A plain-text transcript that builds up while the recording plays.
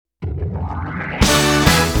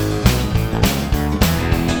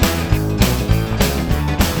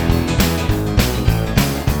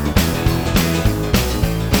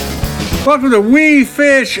welcome to We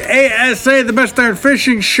Fish ASA, the best darn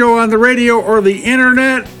fishing show on the radio or the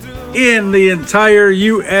internet in the entire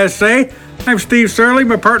USA. I'm Steve Sarley,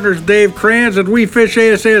 my partner is Dave Kranz, and We Fish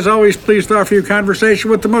ASA is always pleased to offer you conversation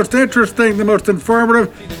with the most interesting, the most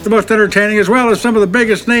informative, the most entertaining, as well as some of the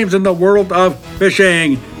biggest names in the world of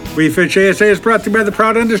fishing. We Fish ASA is brought to you by the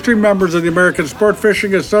proud industry members of the American Sport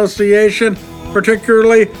Fishing Association,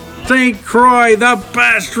 particularly St. Croix, the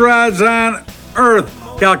best rods on earth.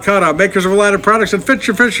 Calcutta, makers of a lot of products that fit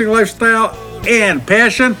your fishing lifestyle and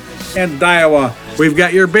passion. And Daiwa, we've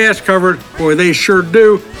got your bass covered. Boy, they sure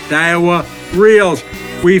do. Daiwa Reels.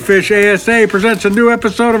 We Fish ASA presents a new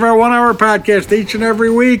episode of our 1 hour podcast each and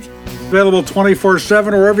every week. Available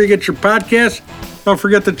 24/7 wherever you get your podcasts. Don't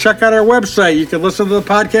forget to check out our website. You can listen to the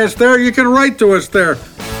podcast there. You can write to us there.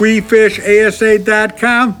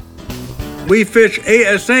 WeFishASA.com. We Fish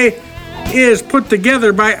ASA is put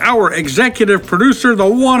together by our executive producer, the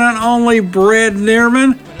one and only Brad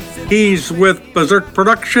Neerman. He's with Berserk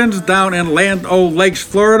Productions down in Land O'Lakes,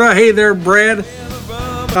 Florida. Hey there, Brad.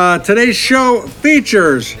 Today's show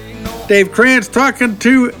features Dave Kranz talking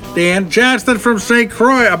to Dan Johnston from St.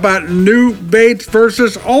 Croix about new baits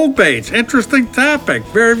versus old baits. Interesting topic.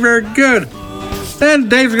 Very, very good. Then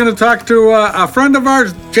Dave's going to talk to a friend of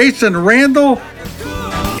ours, Jason Randall.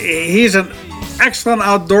 He's an excellent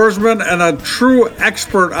outdoorsman and a true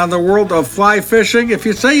expert on the world of fly fishing. If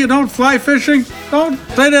you say you don't fly fishing, don't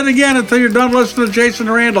say that again until you're done listening to Jason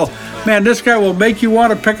Randall. Man, this guy will make you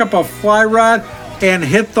want to pick up a fly rod and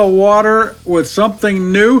hit the water with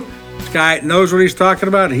something new. This guy knows what he's talking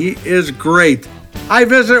about. He is great. I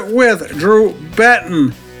visit with Drew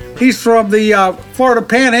Benton. He's from the Florida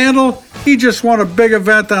Panhandle. He just won a big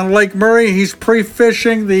event on Lake Murray. He's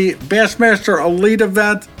pre-fishing the Bassmaster Elite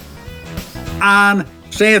event on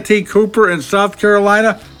Santee Cooper in South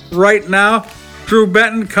Carolina right now. Drew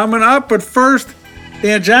Benton coming up, but first,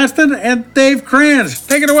 Dan Johnston and Dave Kranz.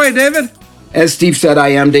 Take it away, David. As Steve said, I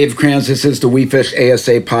am Dave Kranz. This is the We Fish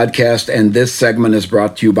ASA podcast, and this segment is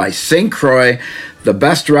brought to you by St. Croix, the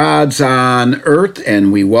best rods on earth,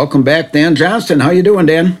 and we welcome back Dan Johnston. How you doing,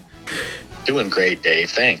 Dan? Doing great,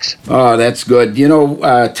 Dave. Thanks. Oh, that's good. You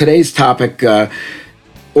know, today's topic,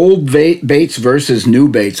 old baits versus new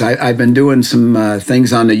baits. I've been doing some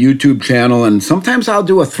things on the YouTube channel, and sometimes I'll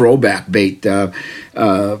do a throwback bait,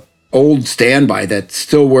 old standby that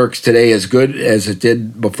still works today as good as it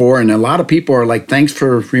did before. And a lot of people are like, thanks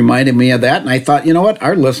for reminding me of that. And I thought, you know what?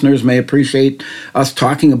 Our listeners may appreciate us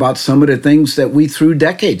talking about some of the things that we threw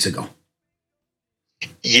decades ago.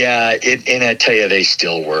 Yeah, and I tell you, they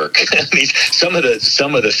still work. I mean, some of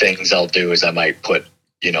the things I'll do is I might put,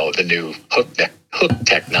 the new hook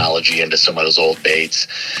technology into some of those old baits,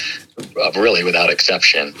 really without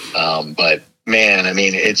exception. But man, I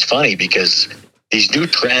mean, it's funny because these new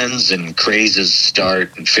trends and crazes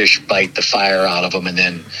start and fish bite the fire out of them, and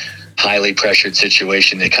then highly pressured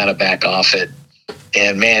situation, they kind of back off it.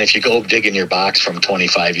 And man, if you go dig in your box from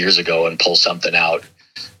 25 years ago and pull something out,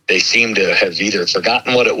 they seem to have either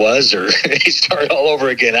forgotten what it was or they start all over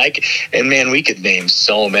again. And man, we could name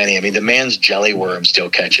so many. I mean, the man's jelly worm still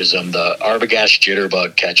catches them. The Arbogast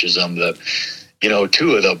jitterbug catches them.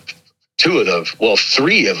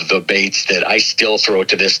 Three of the baits that I still throw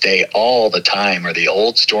to this day all the time are the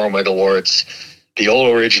old storm wiggleworts. The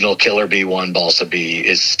old original Killer B1 Balsa B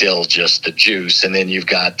is still just the juice. And then you've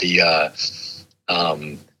got the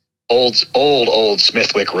old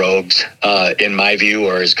Smithwick Rogues, in my view,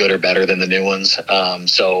 are as good or better than the new ones.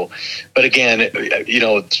 But again,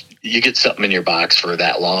 you get something in your box for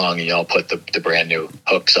that long, and you'll put the brand new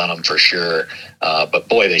hooks on them for sure. But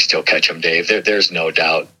boy, they still catch them, Dave. There's no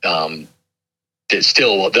doubt. They'll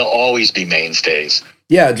always be mainstays.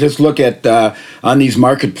 Yeah, just look at on these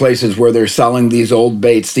marketplaces where they're selling these old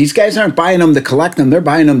baits. These guys aren't buying them to collect them. They're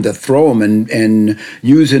buying them to throw them and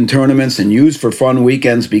use in tournaments and use for fun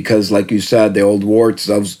weekends because, like you said, the old warts,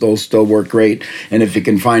 those still work great. And if you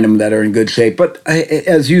can find them that are in good shape. But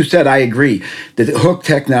as you said, I agree. The hook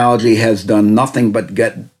technology has done nothing but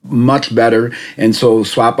get much better, and so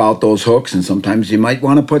swap out those hooks, and sometimes you might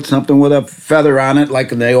want to put something with a feather on it, like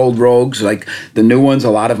the old Rogues, like the new ones. A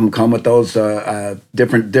lot of them come with those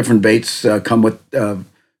different baits come with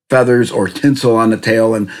feathers or tinsel on the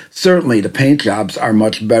tail, and certainly the paint jobs are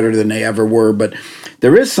much better than they ever were. But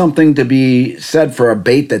there is something to be said for a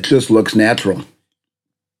bait that just looks natural.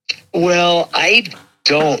 Well,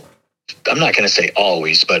 I'm not going to say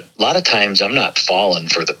always, but a lot of times I'm not falling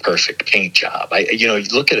for the perfect paint job. You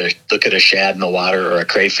look at a shad in the water or a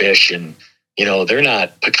crayfish, and they're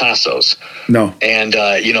not Picassos. No. And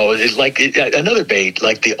it's like another bait,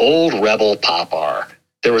 like the old Rebel Popar.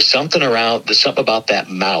 there was something about that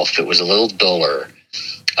mouth that was a little duller.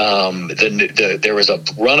 There was a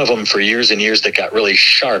run of them for years and years that got really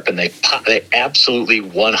sharp, and they absolutely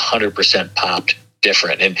 100% popped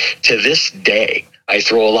different. And to this day, I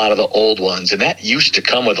throw a lot of the old ones, and that used to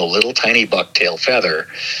come with a little tiny bucktail feather,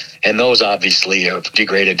 and those obviously have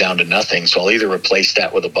degraded down to nothing. So I'll either replace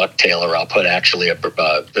that with a bucktail, or I'll put actually a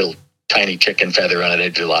little tiny chicken feather on it. I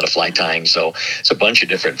do a lot of fly tying, so it's a bunch of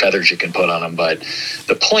different feathers you can put on them. But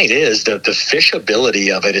the point is that the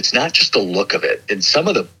fishability of it, it's not just the look of it. And some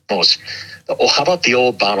of the how about the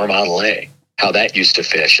old Bomber Model A? How that used to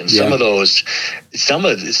fish, and some of the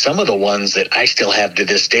ones that I still have to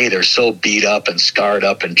this day, they're so beat up and scarred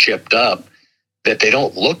up and chipped up that they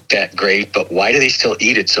don't look that great. But why do they still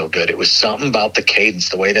eat it so good? It was something about the cadence,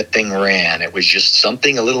 the way that thing ran. It was just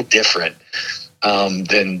something a little different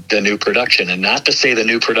than the new production. And not to say the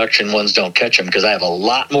new production ones don't catch them, because I have a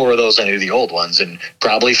lot more of those than I do the old ones, and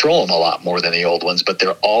probably throw them a lot more than the old ones. But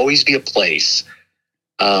there'll always be a place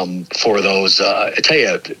for those. I tell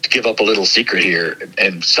you, to give up a little secret here,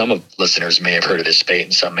 and some of listeners may have heard of this bait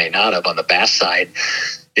and some may not have, on the bass side,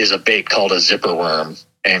 is a bait called a zipper worm.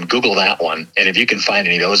 And Google that one. And if you can find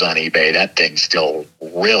any of those on eBay, that thing still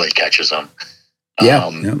really catches them.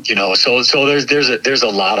 You know, so there's a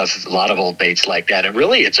lot of old baits like that. And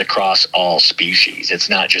really, it's across all species. It's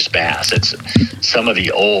not just bass. It's some of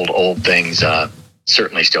the old things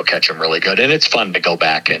certainly still catch them really good. And it's fun to go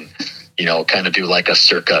back and, you know, kind of do like a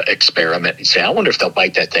circa experiment and say, I wonder if they'll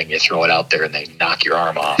bite that thing. You throw it out there and they knock your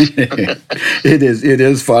arm off. It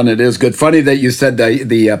is fun. It is good. Funny that you said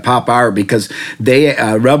the Pop R, because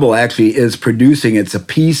Rebel actually is producing, it's a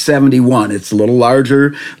P71. It's a little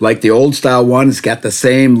larger, like the old style one. It's got the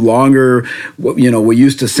same longer, you know, we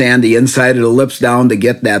used to sand the inside of the lips down to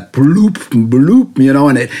get that bloop, bloop, you know,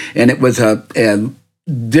 and it was a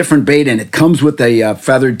different bait, and it comes with a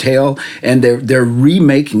feathered tail, and they're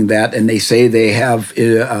remaking that, and they say they have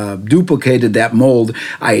duplicated that mold.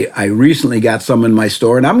 I recently got some in my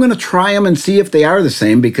store, and I'm going to try them and see if they are the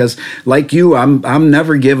same, because like you, I'm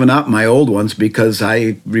never giving up my old ones, because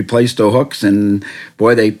I replaced the hooks, and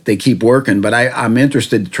boy, they keep working. But I'm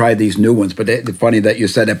interested to try these new ones. But it's funny that you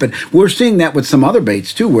said that. But we're seeing that with some other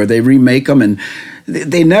baits too, where they remake them, and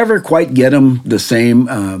they never quite get them the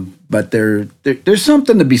same. But there's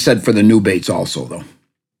something to be said for the new baits also, though.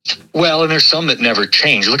 Well, and there's some that never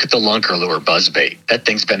change. Look at the Lunker Lure buzzbait. That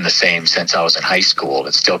thing's been the same since I was in high school, and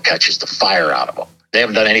it still catches the fire out of them. They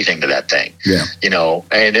haven't done anything to that thing. Yeah. You know,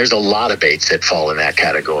 and there's a lot of baits that fall in that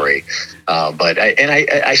category. But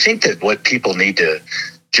I think that what people need to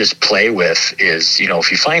just play with is, you know, if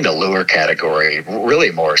you find a lure category,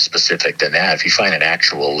 really more specific than that, if you find an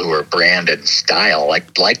actual lure brand and style,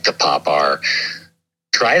 like the Pop R,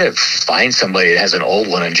 try to find somebody that has an old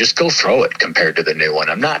one and just go throw it compared to the new one.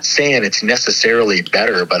 I'm not saying it's necessarily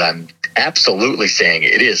better, but I'm absolutely saying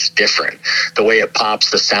it is different. The way it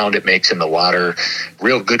pops, the sound it makes in the water.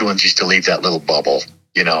 Real good ones used to leave that little bubble,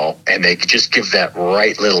 you know, and they could just give that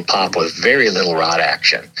right little pop with very little rod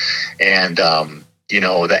action. And, you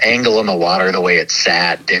know, the angle in the water, the way it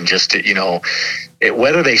sat, and just, you know,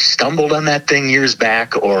 whether they stumbled on that thing years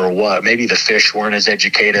back or what, maybe the fish weren't as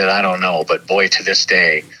educated, I don't know. But boy, to this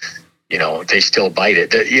day, you know, they still bite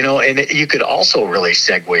it. You know, and you could also really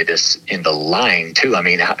segue this into line too. I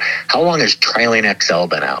mean, how long has Trailing XL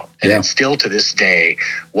been out? And it's still to this day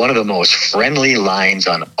one of the most friendly lines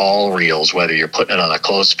on all reels, whether you're putting it on a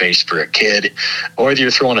closed space for a kid or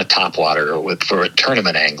you're throwing a topwater for a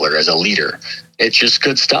tournament angler as a leader. It's just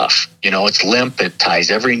good stuff. You know, it's limp. It ties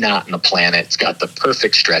every knot in the planet. It's got the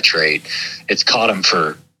perfect stretch rate. It's caught them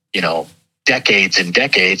for, you know, decades and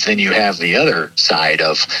decades. Then you have the other side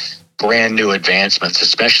of brand new advancements,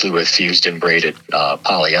 especially with fused and braided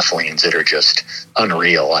polyethylenes that are just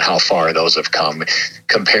unreal on how far those have come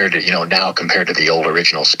compared to, you know, now compared to the old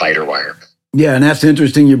original spider wire. Yeah, and that's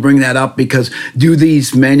interesting you bring that up, because do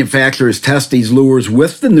these manufacturers test these lures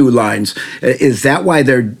with the new lines? Is that why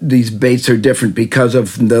these baits are different, because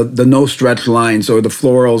of the no stretch lines or the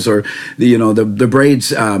florals or the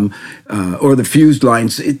braids or the fused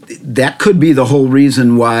lines? That could be the whole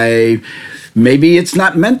reason why. Maybe it's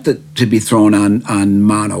not meant to be thrown on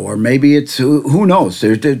mono, or maybe it's, who knows?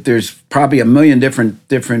 There's probably a million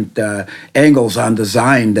different angles on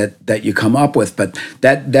design that you come up with, but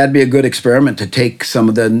that'd be a good experiment to take some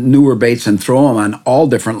of the newer baits and throw them on all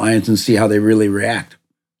different lines and see how they really react.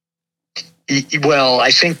 Well,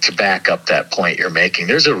 I think to back up that point you're making,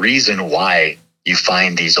 there's a reason why you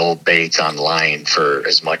find these old baits online for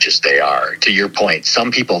as much as they are. To your point, some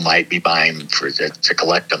people might be buying them to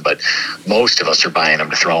collect them, but most of us are buying them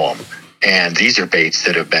to throw them. And these are baits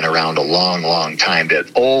that have been around a long, long time. The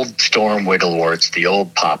old storm wiggleworts, the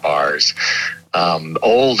old pop-ars, some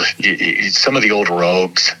of the old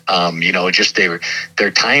rogues, just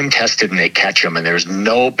they're time tested and they catch them. And there's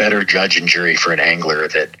no better judge and jury for an angler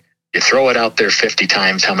that you throw it out there 50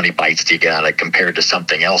 times. How many bites do you get on it compared to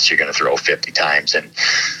something else you're going to throw 50 times? And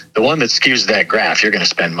the one that skews that graph, you're going to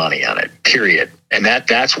spend money on it, period. And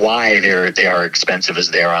that's why they are expensive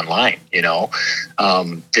as they are online.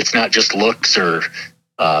 It's not just looks or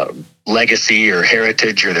legacy or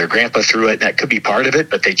heritage or their grandpa threw it. That could be part of it,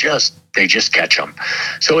 but they just catch them.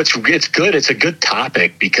 So it's good. It's a good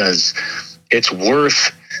topic because it's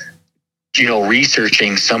worth,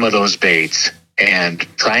 researching some of those baits and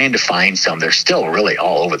trying to find some. They're still really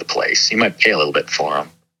all over the place. You might pay a little bit for them,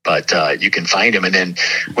 but you can find them. And then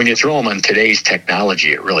when you throw them on today's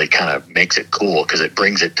technology, it really kind of makes it cool because it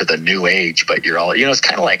brings it to the new age. But it's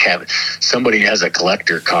kind of like having somebody has a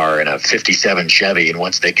collector car in a 57 Chevy, and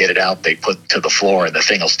once they get it out, they put it to the floor and the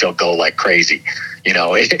thing will still go like crazy.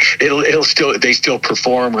 They still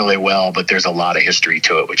perform really well, but there's a lot of history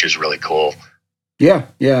to it, which is really cool. Yeah,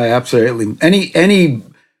 absolutely. Any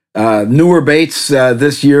newer baits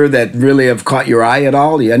this year that really have caught your eye at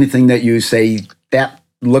all? Anything that you say that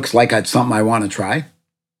looks like it's something I want to try?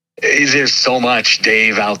 There's so much,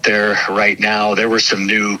 Dave, out there right now. There were some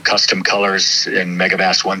new custom colors in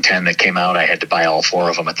Megabass 110 that came out. I had to buy all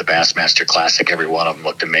 4 of them at the Bassmaster Classic. Every one of them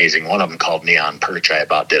looked amazing. One of them called Neon Perch, I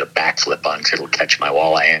about did a backflip on because it'll catch my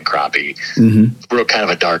walleye and crappie. Mm-hmm. Real kind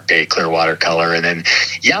of a dark day, clear water color. And then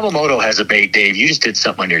Yamamoto has a bait, Dave. You just did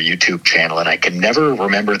something on your YouTube channel, and I can never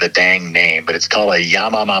remember the dang name, but it's called a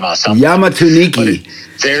Yamamama something. Yamatuniki.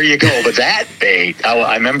 There you go. But that bait,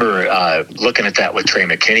 I remember looking at that with Trey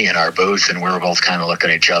McKinney in our booth, and we were both kind of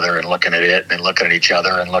looking at each other and looking at it and looking at each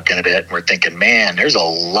other and looking at it. And we're thinking, man, there's a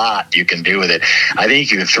lot you can do with it. I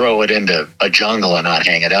think you can throw it into a jungle and not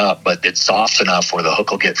hang it up, but it's soft enough where the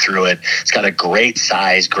hook will get through it. It's got a great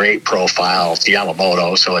size, great profile. It's the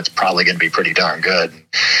Yamamoto, so it's probably going to be pretty darn good.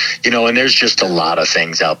 And there's just a lot of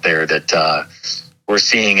things out there that we're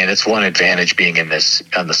seeing, and it's one advantage being on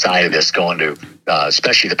the side of this, going to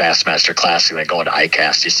especially the Bassmaster Classic and going to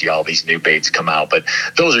ICAST, you see all these new baits come out. But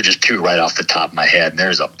those are just 2 right off the top of my head, and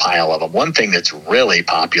there's a pile of them. One thing that's really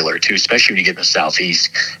popular too, especially when you get in the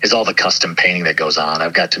Southeast, is all the custom painting that goes on.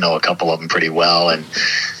 I've got to know a couple of them pretty well, and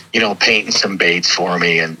painting some baits for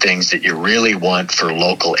me and things that you really want for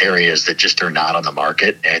local areas that just are not on the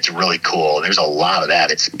market. And it's really cool. There's a lot of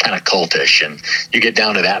that. It's kind of cultish, and you get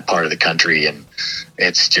down to that part of the country, and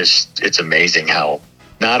it's amazing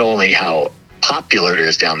not only how popular it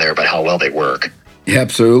is down there, but how well they work.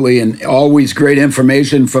 Absolutely, and always great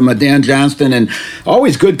information from Dan Johnston, and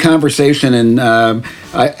always good conversation. And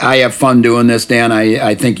I have fun doing this, Dan.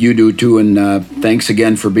 I think you do too. And thanks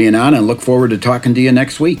again for being on, and look forward to talking to you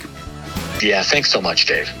next week. Yeah, thanks so much,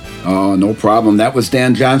 Dave. Oh, no problem. That was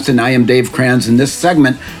Dan Johnston. I am Dave Kranz, and this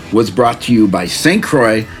segment was brought to you by St.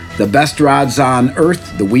 Croix, the best rods on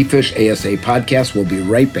earth. The We Fish ASA podcast. We'll be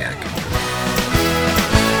right back.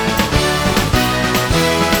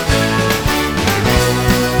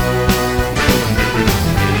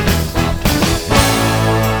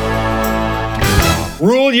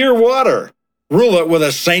 Rule your water. Rule it with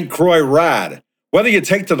a St. Croix rod. Whether you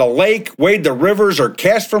take to the lake, wade the rivers, or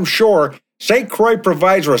cast from shore, St. Croix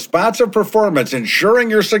provides responsive performance, ensuring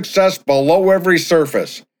your success below every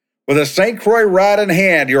surface. With a St. Croix rod in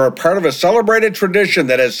hand, you're a part of a celebrated tradition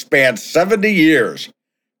that has spanned 70 years.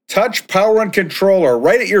 Touch, power, and control are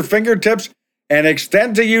right at your fingertips and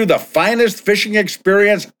extend to you the finest fishing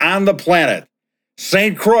experience on the planet.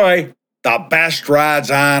 St. Croix, the best rods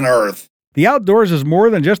on earth. The outdoors is more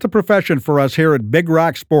than just a profession for us here at Big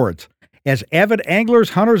Rock Sports. As avid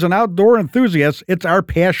anglers, hunters, and outdoor enthusiasts, it's our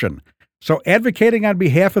passion. So advocating on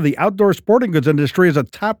behalf of the outdoor sporting goods industry is a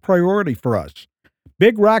top priority for us.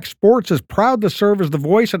 Big Rock Sports is proud to serve as the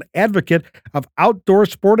voice and advocate of outdoor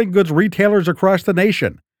sporting goods retailers across the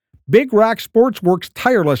nation. Big Rock Sports works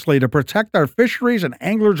tirelessly to protect our fisheries and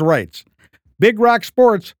anglers' rights. Big Rock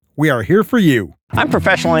Sports, we are here for you. I'm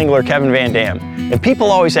professional angler Kevin Van Dam, and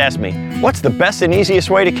people always ask me, what's the best and easiest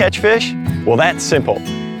way to catch fish? Well, that's simple.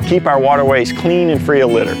 Keep our waterways clean and free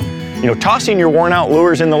of litter. Tossing your worn-out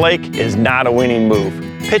lures in the lake is not a winning move.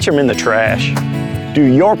 Pitch them in the trash. Do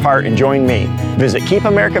your part and join me. Visit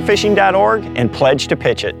keepamericafishing.org and pledge to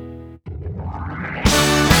pitch it.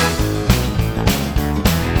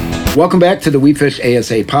 Welcome back to the We Fish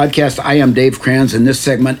ASA podcast. I am Dave Kranz, and this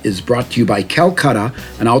segment is brought to you by Calcutta,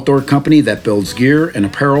 an outdoor company that builds gear and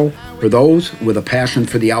apparel for those with a passion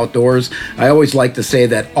for the outdoors. I always like to say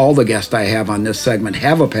that all the guests I have on this segment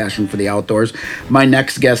have a passion for the outdoors. My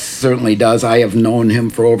next guest certainly does. I have known him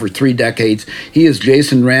for over 3 decades. He is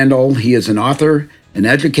Jason Randall. He is an author, an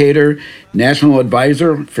educator, national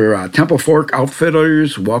advisor for Temple Fork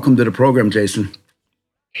Outfitters. Welcome to the program, Jason.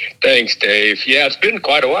 Thanks, Dave. Yeah, it's been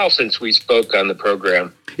quite a while since we spoke on the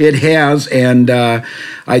program. It has, and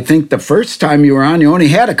I think the first time you were on, you only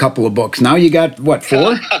had a couple of books. Now you got, what, 4?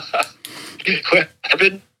 Well, I've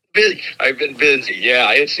been busy.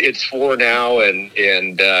 Yeah, it's 4 now,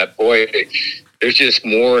 and boy, there's just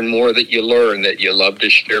more and more that you learn that you love to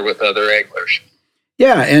share with other anglers.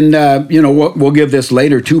 Yeah, and we'll give this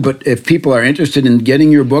later too. But if people are interested in getting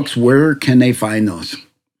your books, where can they find those?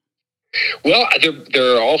 Well,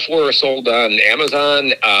 they're all 4 are sold on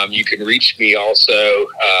Amazon. You can reach me also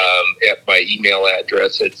at my email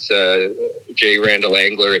address. It's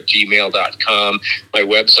jrandallangler@gmail.com. My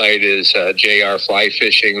website is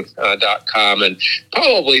jrflyfishing.com. And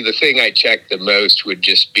probably the thing I check the most would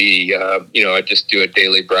just be, I just do a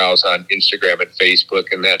daily browse on Instagram and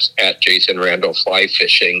Facebook, and that's at Jason Randall Fly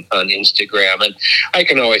Fishing on Instagram. And I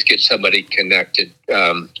can always get somebody connected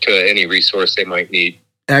to any resource they might need.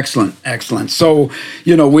 Excellent. So,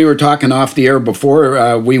 we were talking off the air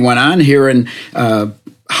before we went on here, and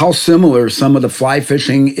how similar some of the fly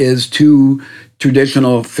fishing is to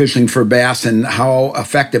traditional fishing for bass and how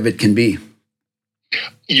effective it can be.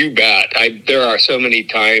 You bet. There are so many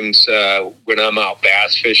times when I'm out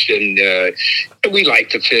bass fishing, we like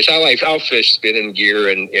to fish. I'll fish spinning gear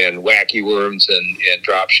and wacky worms and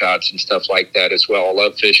drop shots and stuff like that as well. I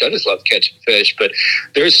love fish. I just love catching fish. But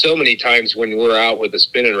there's so many times when we're out with a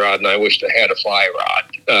spinning rod and I wish I had a fly rod.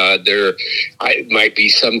 There might be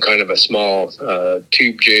some kind of a small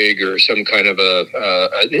tube jig or some kind of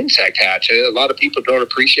an insect hatch. A lot of people don't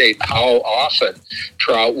appreciate how often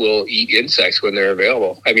trout will eat insects when they're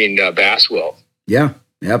available. Bass will. Yeah,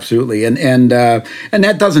 absolutely. And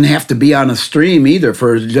that doesn't have to be on a stream either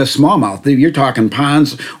for just smallmouth. You're talking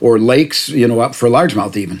ponds or lakes, up for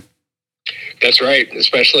largemouth even. That's right,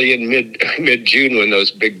 especially in mid-June when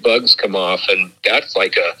those big bugs come off, and that's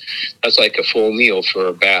like a full meal for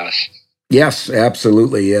a bass. Yes,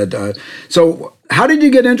 absolutely. So how did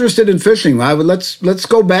you get interested in fishing? Let's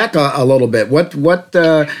go back a little bit. What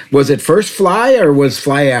was it first fly or was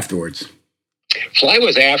fly afterwards? Fly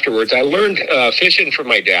was afterwards. I learned fishing from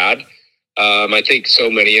my dad. I think so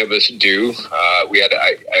many of us do. We had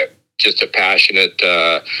just a passionate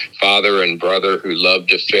father and brother who loved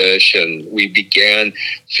to fish, and we began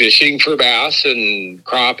fishing for bass and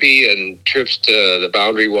crappie and trips to the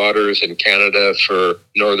boundary waters in Canada for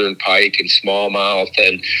northern pike and smallmouth.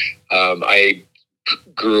 And I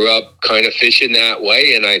grew up kind of fishing that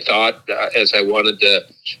way, and I thought as I wanted to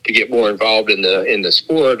get more involved in the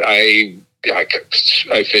sport, I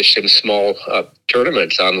fished some small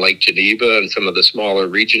tournaments on Lake Geneva and some of the smaller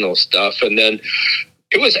regional stuff. And then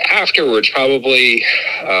it was afterwards, probably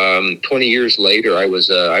 20 years later, I was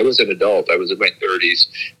an adult. I was in my 30s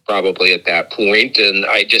probably at that point. And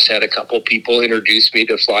I just had a couple people introduce me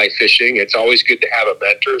to fly fishing. It's always good to have a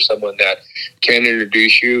mentor, someone that can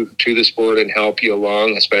introduce you to the sport and help you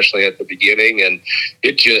along, especially at the beginning. And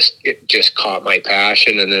it just caught my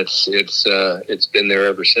passion, and it's been there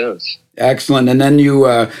ever since. Excellent. And then you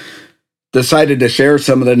decided to share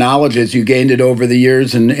some of the knowledge as you gained it over the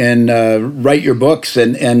years and write your books.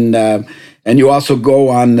 And you also go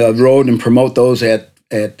on the road and promote those at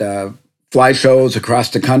fly shows across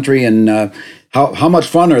the country. And how much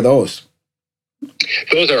fun are those?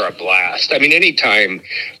 Those are a blast. Anytime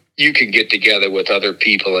you can get together with other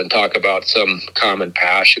people and talk about some common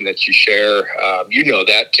passion that you share.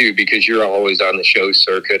 That too, because you're always on the show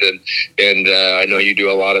circuit, and I know you do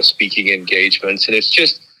a lot of speaking engagements, and it's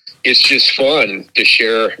just fun to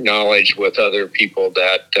share knowledge with other people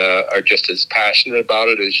that are just as passionate about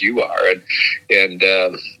it as you are. And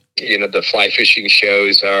the fly fishing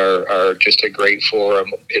shows are just a great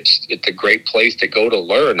forum. It's a great place to go to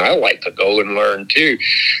learn. I like to go and learn too.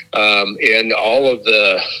 And all of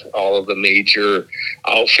the major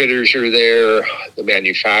outfitters are there. The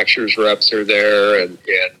manufacturers reps are there, and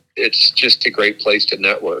it's just a great place to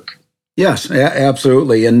network. Yes,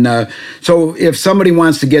 absolutely. And so if somebody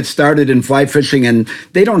wants to get started in fly fishing and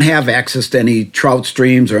they don't have access to any trout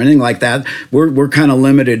streams or anything like that, we're kind of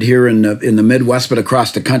limited here in the Midwest, but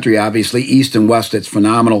across the country, obviously, east and west, it's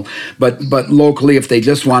phenomenal. But locally, if they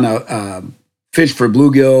just want to fish for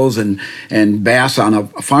bluegills and bass on a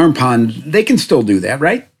farm pond, they can still do that,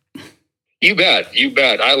 right? You bet. You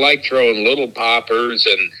bet. I like throwing little poppers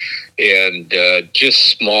and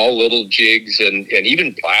just small little jigs and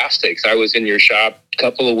even plastics. I was in your shop a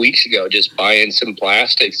couple of weeks ago just buying some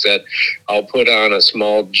plastics that I'll put on a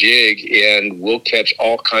small jig, and we'll catch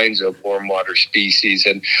all kinds of warm water species.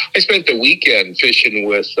 And I spent the weekend fishing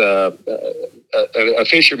with a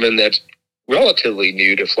fisherman that's relatively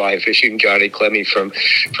new to fly fishing, Johnny Clemmy from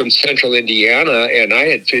central Indiana, and I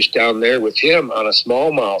had fished down there with him on a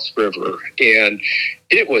smallmouth river, and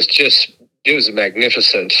it was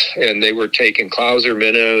magnificent. And they were taking clouser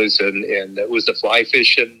minnows, and it was the fly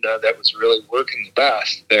fishing that was really working the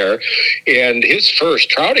best there. And his first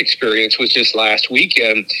trout experience was just last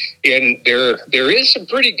weekend, and there is some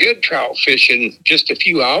pretty good trout fishing just a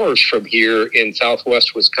few hours from here in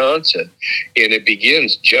southwest Wisconsin, and it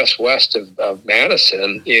begins just west of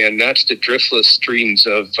Madison, and that's the driftless streams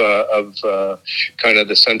of kind of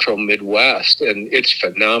the central Midwest, and it's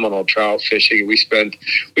phenomenal trout fishing. We spent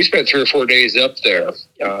 3 or 4 days up there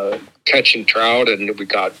catching trout, and we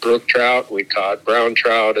caught brook trout, we caught brown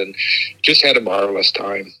trout, and just had a marvelous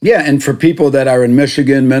time. Yeah, and for people that are in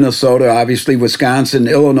Michigan, Minnesota, obviously Wisconsin,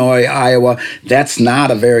 Illinois, Iowa, that's not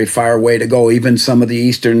a very far way to go. Even some of the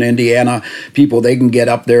eastern Indiana people, they can get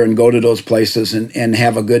up there and go to those places and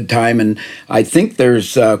have a good time. And I think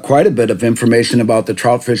there's quite a bit of information about the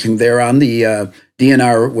trout fishing there on the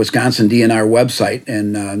DNR, Wisconsin DNR website,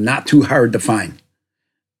 and not too hard to find.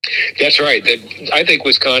 That's right. I think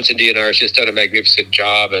Wisconsin DNR has just done a magnificent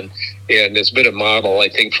job, and it's been a model, I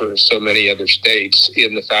think, for so many other states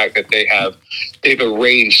in the fact that they've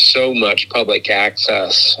arranged so much public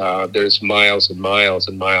access. There's miles and miles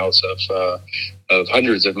and miles of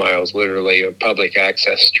hundreds of miles, literally, of public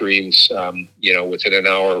access streams, within an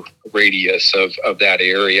hour radius of that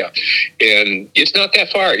area. And it's not that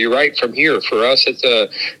far. You're right. From here, for us,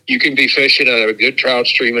 you can be fishing on a good trout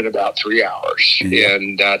stream in about 3 hours. Yeah.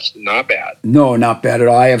 And that's not bad. No, not bad at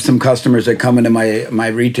all. I have some customers that come into my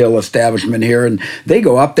retail establishment here, and they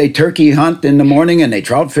go up, they turkey hunt in the morning, and they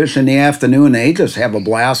trout fish in the afternoon. They just have a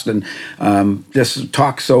blast and just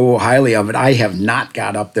talk so highly of it. I have not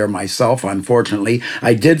got up there myself, unfortunately.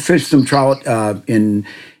 I did fish some trout in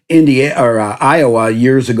Iowa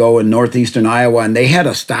years ago, in northeastern Iowa, and they had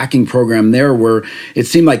a stocking program there where it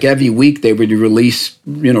seemed like every week they would release,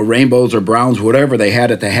 rainbows or browns, whatever they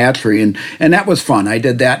had at the hatchery, and that was fun. I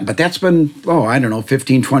did that, but that's been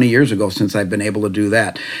 15, 20 years ago since I've been able to do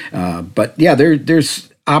that. But yeah, there's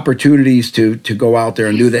opportunities to go out there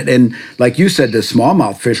and do that, and like you said, the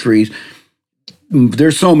smallmouth fisheries.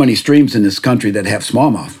 There's so many streams in this country that have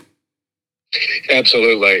smallmouth.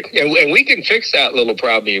 Absolutely. And we can fix that little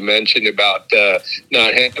problem you mentioned about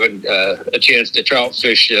not having a chance to trout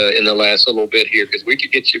fish in the last little bit here, because we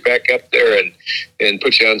could get you back up there and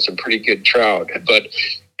put you on some pretty good trout. But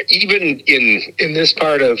even in this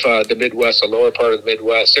part of the Midwest, the lower part of the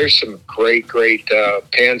Midwest, there's some great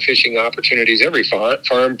pan fishing opportunities. Every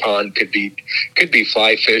farm pond could be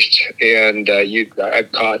fly fished, and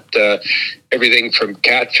I've caught everything from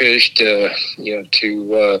catfish to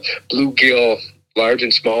bluegill, large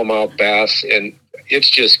and smallmouth bass, and it's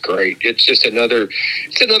just great. It's just another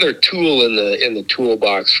tool in the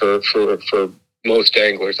toolbox for most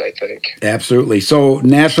anglers, I think. Absolutely. So,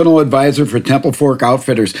 National Advisor for Temple Fork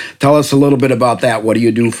Outfitters. Tell us a little bit about that. What do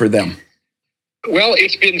you do for them? Well,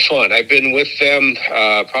 it's been fun. I've been with them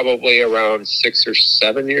probably around 6 or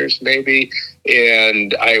 7 years, maybe,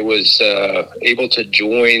 and I was able to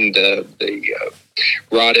join the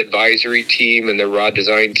rod advisory team and the rod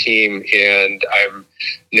design team, and I'm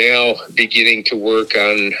now beginning to work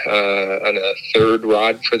on a third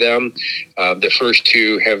rod for them. The first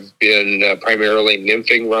two have been primarily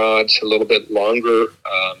nymphing rods, a little bit longer.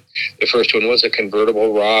 The first one was a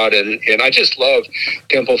convertible rod, and I just love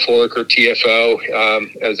Temple Fork, or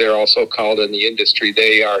TFO, as they're also called in the industry.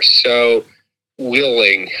 They are so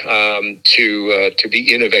willing to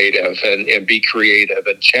be innovative and be creative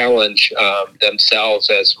and challenge themselves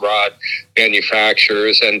as rod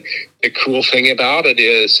manufacturers. And the cool thing about it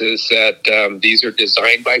is that these are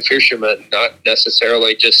designed by fishermen, not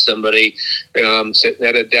necessarily just somebody sitting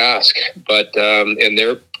at a desk, but and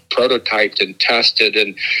they're prototyped and tested.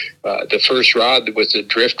 And the first rod was a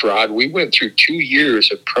drift rod. We went through 2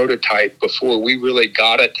 years of prototype before we really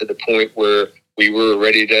got it to the point where we were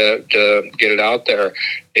ready to get it out there.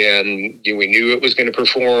 And we knew it was going to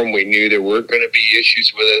perform. We knew there weren't going to be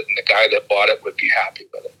issues with it, and the guy that bought it would be happy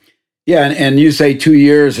with it. Yeah, and you say 2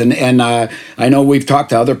 years, and I know we've talked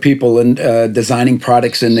to other people in designing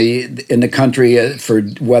products in the country for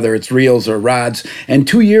whether it's reels or rods, and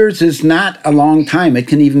 2 years is not a long time. It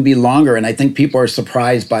can even be longer, and I think people are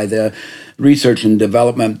surprised by the research and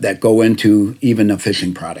development that go into even a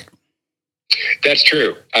fishing product. That's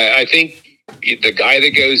true. I think the guy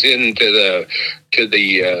that goes into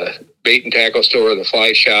the bait and tackle store or the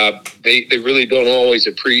fly shop, they really don't always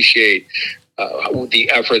appreciate the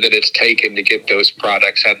effort that it's taken to get those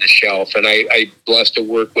products on the shelf. And I blessed to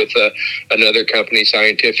work with another company,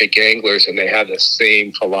 Scientific Anglers, and they have the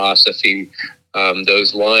same philosophy.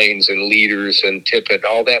 Those lines and leaders and tippet,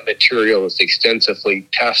 all that material is extensively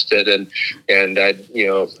tested, and they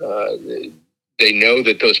know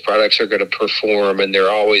that those products are going to perform, and they're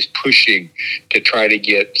always pushing to try to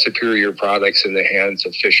get superior products in the hands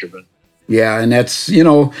of fishermen. Yeah, and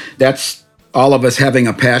that's all of us having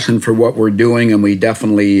a passion for what we're doing, and we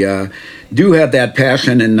definitely do have that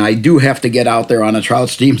passion, and I do have to get out there on a trout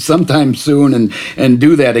stream sometime soon and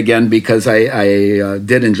do that again, because I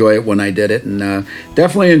did enjoy it when I did it, and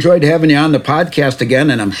definitely enjoyed having you on the podcast again,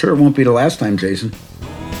 and I'm sure it won't be the last time, Jason.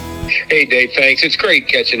 Hey, Dave, thanks. It's great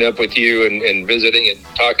catching up with you and visiting and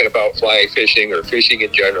talking about fly fishing or fishing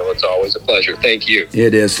in general. It's always a pleasure. Thank you.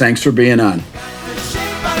 It is. Thanks for being on.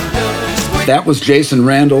 That was Jason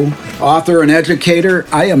Randall, author and educator.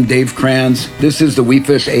 I am Dave Kranz. This is the We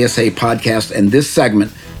Fish ASA podcast, and this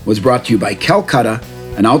segment was brought to you by Calcutta,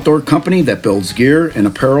 an outdoor company that builds gear and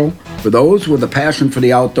apparel for those with a passion for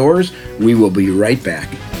the outdoors. We will be right back.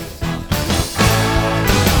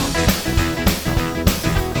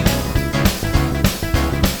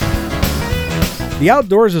 The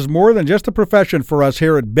outdoors is more than just a profession for us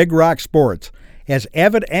here at Big Rock Sports. As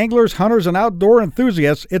avid anglers, hunters, and outdoor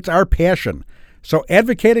enthusiasts, it's our passion. So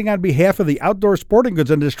advocating on behalf of the outdoor sporting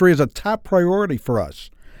goods industry is a top priority for us.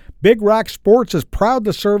 Big Rock Sports is proud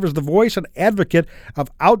to serve as the voice and advocate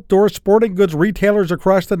of outdoor sporting goods retailers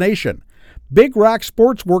across the nation. Big Rock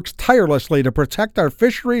Sports works tirelessly to protect our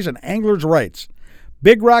fisheries and anglers' rights.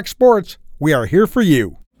 Big Rock Sports, we are here for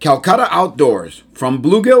you. Calcutta Outdoors. From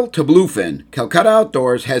bluegill to bluefin, Calcutta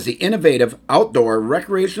Outdoors has the innovative outdoor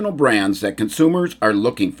recreational brands that consumers are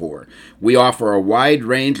looking for. We offer a wide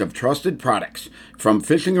range of trusted products, from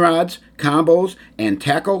fishing rods, combos, and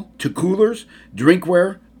tackle to coolers,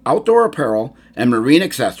 drinkware, outdoor apparel, and marine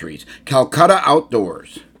accessories. Calcutta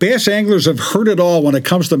Outdoors. Bass anglers have heard it all when it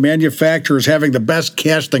comes to manufacturers having the best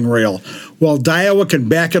casting reel. Well, Daiwa can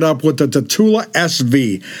back it up with the Tatula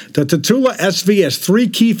SV. The Tatula SV has 3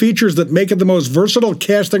 key features that make it the most versatile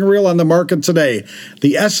casting reel on the market today.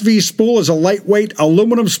 The SV spool is a lightweight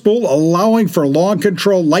aluminum spool allowing for long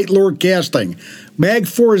control light lure casting. Mag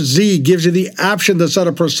 4Z gives you the option to set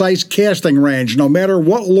a precise casting range no matter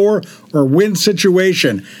what lure or wind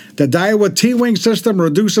situation. The Daiwa T-Wing system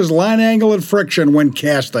reduces line angle and friction when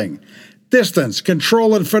casting. Distance,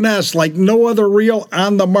 control, and finesse like no other reel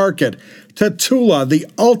on the market. Tatula, the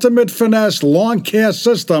ultimate finesse long cast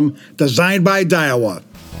system designed by Daiwa.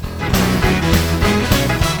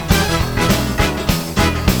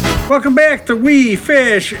 Welcome back to We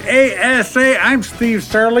Fish ASA. I'm Steve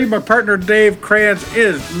Sarley. My partner Dave Kranz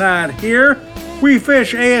is not here. We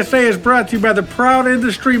Fish ASA is brought to you by the proud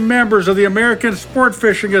industry members of the American Sport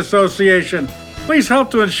Fishing Association. Please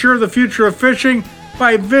help to ensure the future of fishing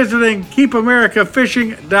by visiting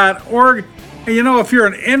keepamericafishing.org. And if you're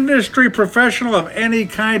an industry professional of any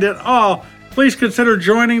kind at all, please consider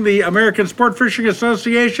joining the American Sport Fishing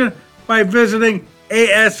Association by visiting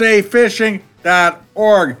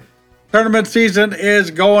asafishing.org. Tournament season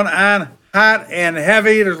is going on hot and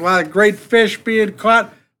heavy. There's a lot of great fish being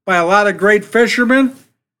caught by a lot of great fishermen.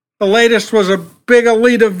 The latest was a big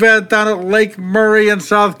elite event down at Lake Murray in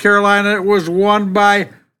South Carolina. It was won by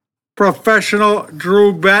professional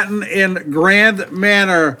Drew Benton in grand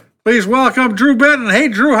manner. Please welcome Drew Benton. Hey,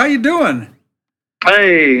 Drew, how you doing?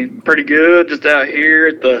 Hey, pretty good. Just out here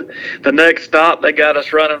at the next stop. They got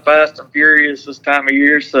us running fast and furious this time of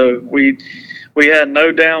year, so we had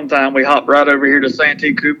no downtime. We hopped right over here to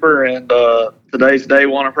Santee Cooper, and today's day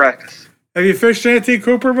one of practice. Have you fished Santee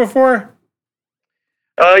Cooper before?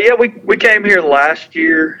 Yeah, we came here last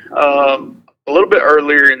year, a little bit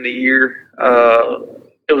earlier in the year.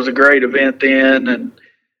 It was a great event then, and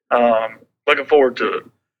looking forward to it.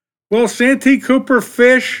 Will Santee Cooper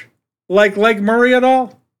fish like Lake Murray at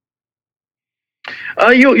all?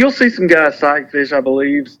 You'll see some guys sight fish, I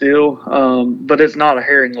believe, still, but it's not a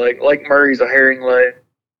herring lake. Lake Murray's a herring lake.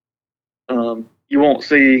 You won't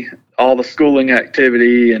see all the schooling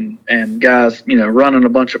activity and guys, running a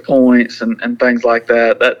bunch of points and things like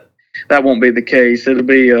that. That won't be the case. It'll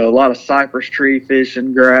be a lot of cypress tree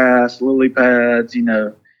fishing, grass, lily pads,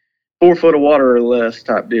 4 foot of water or less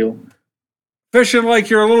type deal. Fishing like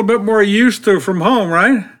you're a little bit more used to from home,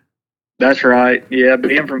 right? That's right. Yeah,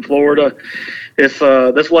 being from Florida,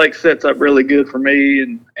 this lake sets up really good for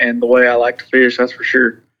me and the way I like to fish. That's for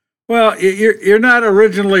sure. Well, you're not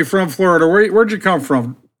originally from Florida. Where'd you come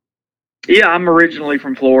from? Yeah, I'm originally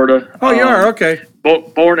from Florida. Oh, you are? Okay.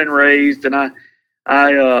 Born and raised, and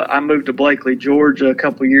I moved to Blakely, Georgia a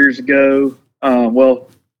couple years ago. Well,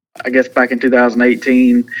 I guess back in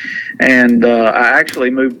 2018, and I actually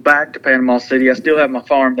moved back to Panama City. I still have my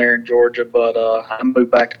farm there in Georgia, but I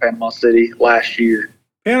moved back to Panama City last year.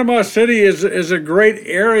 Panama City is a great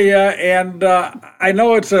area, and I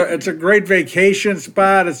know it's a great vacation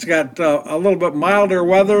spot. It's got a little bit milder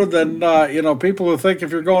weather than people who think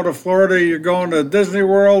if you're going to Florida, you're going to Disney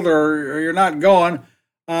World or you're not going.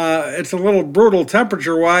 It's a little brutal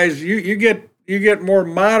temperature wise. You get more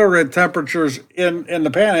moderate temperatures in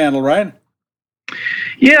the Panhandle, right?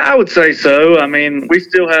 Yeah, I would say so. I mean, we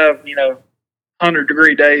still have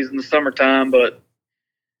 100-degree days in the summertime, but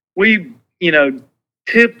we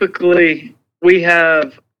typically we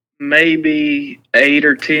have maybe 8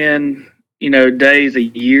 or 10 days a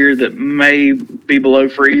year that may be below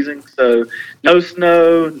freezing. So no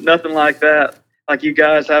snow, nothing like that, like you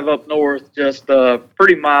guys have up north. Just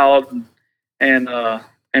pretty mild and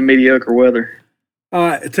mediocre weather.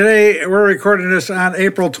 Today we're recording this on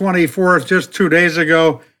April 24th. Just 2 days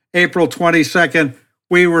ago, April 22nd,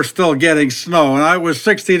 we were still getting snow, and I was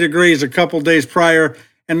 60 degrees a couple days prior,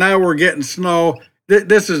 and now we're getting snow.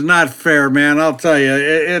 This is not fair, man. I'll tell you,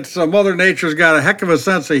 it's Mother Nature's got a heck of a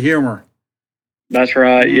sense of humor. That's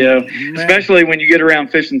right. Yeah, man. Especially when you get around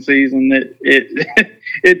fishing season, it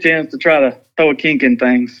it tends to try to throw a kink in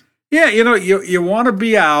things. Yeah, you want to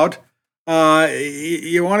be out.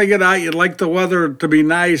 You want to get out. You'd like the weather to be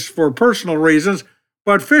nice for personal reasons,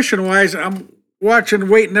 but fishing wise, I'm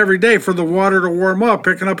waiting every day for the water to warm up,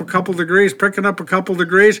 picking up a couple degrees.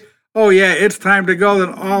 Oh yeah, it's time to go.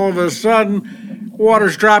 Then all of a sudden,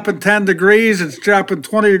 water's dropping 10 degrees. It's dropping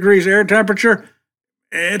 20 degrees air temperature.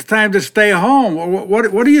 It's time to stay home.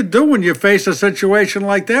 What do you do when you face a situation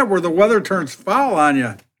like that where the weather turns foul on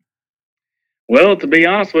you? Well, to be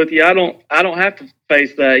honest with you, I don't have to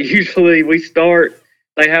face that. Usually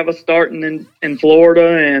they have us starting in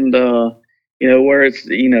Florida and, where it's,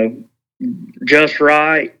 just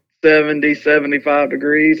right, 70, 75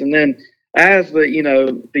 degrees. And then as the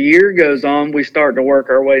year goes on, we start to work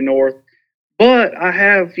our way north. But I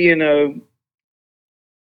have,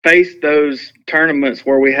 faced those tournaments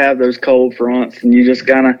where we have those cold fronts and you just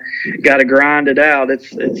got to grind it out. It's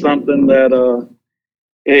something that,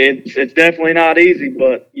 it's definitely not easy,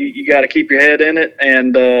 but you got to keep your head in it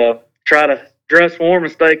and try to dress warm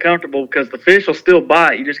and stay comfortable because the fish will still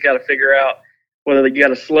bite. You just got to figure out whether you got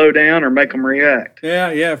to slow down or make them react.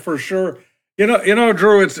 Yeah, for sure.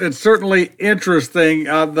 Drew, it's certainly interesting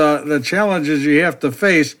the challenges you have to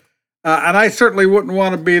face, and I certainly wouldn't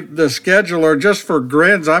want to be the scheduler. Just for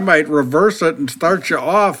grins, I might reverse it and start you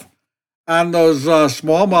off on those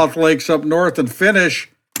smallmouth lakes up north and finish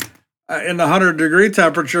in the 100-degree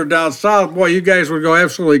temperature down south. Boy, you guys would go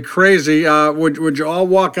absolutely crazy. Would you all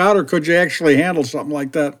walk out, or could you actually handle something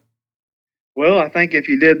like that? Well, I think if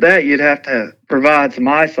you did that, you'd have to provide some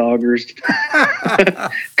ice augers,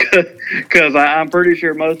 because I'm pretty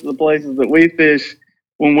sure most of the places that we fish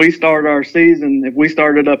when we start our season, if we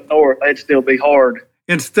started up north, they'd still be hard.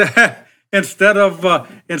 Instead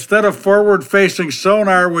of forward-facing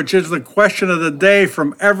sonar, which is the question of the day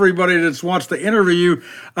from everybody that wants to interview you,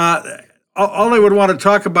 all they would want to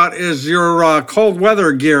talk about is your cold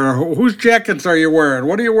weather gear. Whose jackets are you wearing?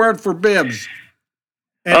 What are you wearing for bibs?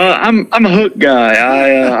 I'm a hook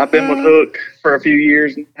guy. I've been with Hook for a few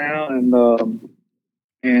years now,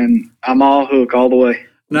 and I'm all hook all the way.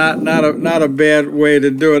 Not a bad way to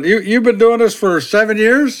do it. You've been doing this for 7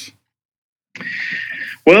 years?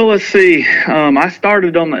 Well, let's see. I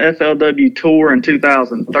started on the FLW tour in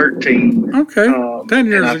 2013. Okay, 10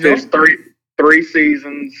 years I ago. fished three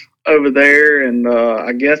seasons over there, and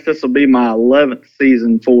I guess this will be my 11th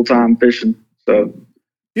season full-time fishing. So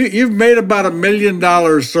you've made about $1 million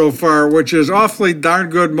so far, which is awfully darn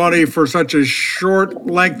good money for such a short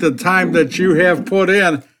length of time that you have put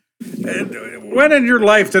in. When in your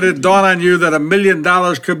life did it dawn on you that $1 million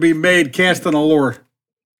could be made casting a lure?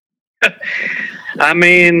 I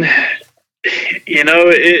mean,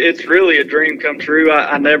 it's really a dream come true.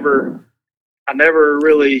 I never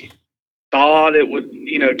really thought it would,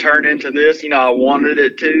 turn into this. I wanted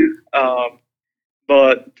it to,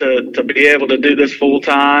 but to be able to do this full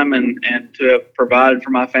time and to have provided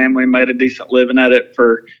for my family and made a decent living at it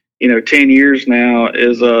for 10 years now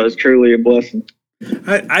is truly a blessing.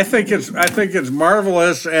 I think it's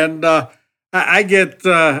marvelous, and I get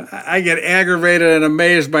aggravated and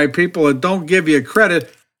amazed by people that don't give you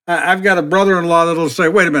credit. I've got a brother-in-law that'll say,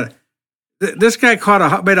 wait a minute, this guy made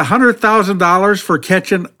 $100,000 for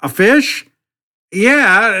catching a fish?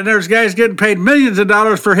 Yeah, and there's guys getting paid millions of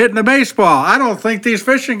dollars for hitting a baseball. I don't think these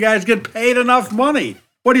fishing guys get paid enough money.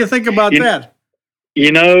 What do you think about that?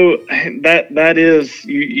 You know, that is,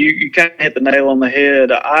 you kind of hit the nail on the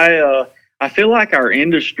head. I feel like our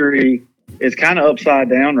industry is kind of upside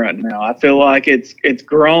down right now. I feel like it's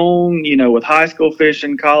grown, you know, with high school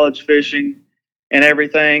fishing, college fishing, and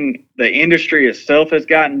everything. The industry itself has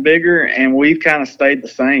gotten bigger, and we've kind of stayed the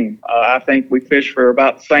same. I think we fish for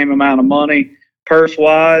about the same amount of money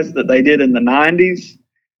purse-wise that they did in the 90s,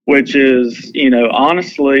 which is, you know,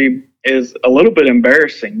 honestly is a little bit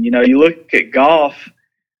embarrassing. You know, you look at golf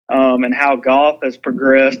and how golf has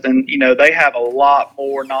progressed, and, you know, they have a lot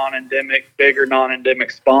more bigger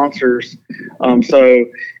non-endemic sponsors. So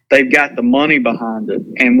they've got the money behind it,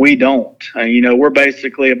 and we don't. You know, we're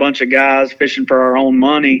basically a bunch of guys fishing for our own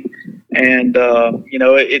money. And, you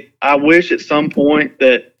know, I wish at some point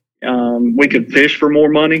that we could fish for more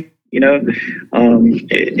money. You know,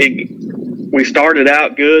 we started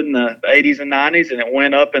out good in the 80s and 90s, and it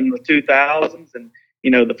went up in the 2000s. And, you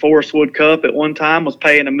know, the Forest Wood Cup at one time was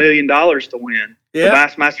paying $1 million to win. Yeah. The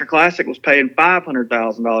Bassmaster Classic was paying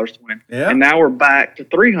 $500,000 to win. Yeah. And now we're back to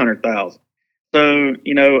 $300,000. So,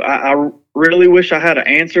 you know, I really wish I had an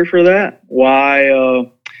answer for that. Why,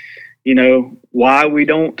 you know, why we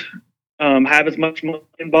don't have as much money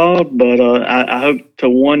involved. But I hope to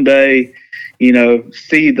one day, you know,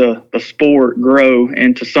 see the sport grow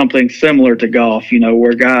into something similar to golf, you know,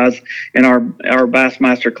 where guys in our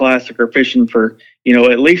Bassmaster Classic are fishing for, you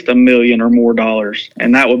know, at least $1 million or more dollars.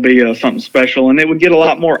 And that would be something special. And it would get a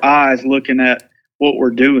lot more eyes looking at what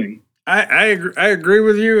we're doing. I agree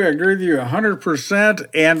with you. I agree with you 100%.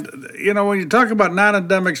 And, you know, when you talk about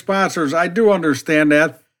non-endemic sponsors, I do understand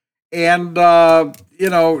that. And, you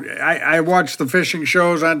know, I watch the fishing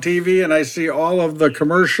shows on TV, and I see all of the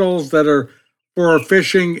commercials that are for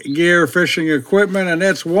fishing gear, fishing equipment, and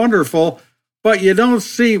that's wonderful. But you don't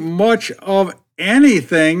see much of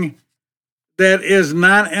anything that is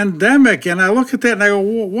non-endemic. And I look at that and I go,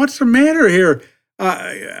 well, what's the matter here?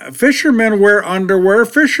 Fishermen wear underwear.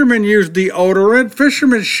 Fishermen use deodorant.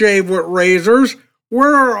 Fishermen shave with razors.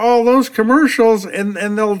 Where are all those commercials? And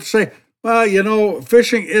they'll say, well, you know,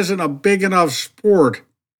 fishing isn't a big enough sport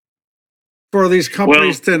for these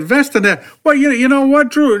companies to invest in that. Well, you know what,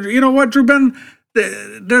 Drew? You know what, Drew Benton?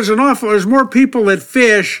 There's more people that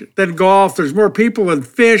fish than golf. There's more people that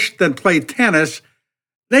fish than play tennis.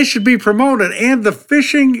 They should be promoted. And the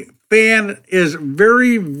fishing fan is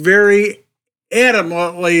very, very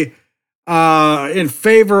adamantly in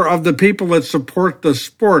favor of the people that support the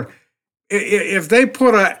sport. If they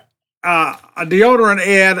put a deodorant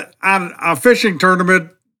ad on a fishing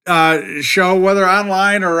tournament show, whether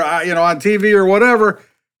online or you know, on TV or whatever,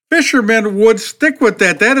 fishermen would stick with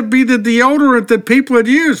that. That'd be the deodorant that people would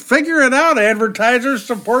use. Figure it out, advertisers.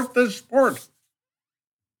 Support this sport.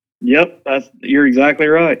 Yep, you're exactly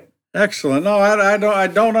right. Excellent. No, I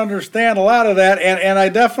don't understand a lot of that, and I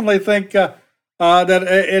definitely think that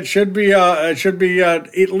it should be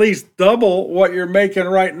at least double what you're making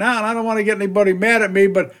right now. And I don't want to get anybody mad at me,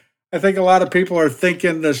 but I think a lot of people are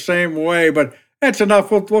thinking the same way. But that's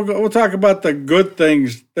enough. We'll talk about the good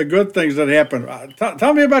things that happen.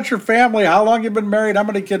 Tell me about your family. How long you've been married? How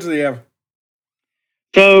many kids do you have?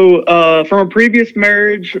 So from a previous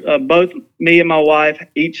marriage, both me and my wife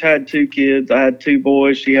each had 2 kids. I had 2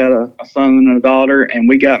 boys. She had a son and a daughter, and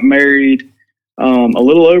we got married a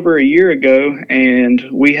little over a year ago, and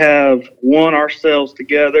we have one ourselves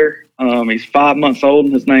together. He's 5 months old,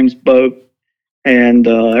 and his name's Bo, and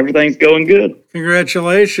everything's going good.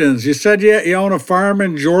 Congratulations. You said you own a farm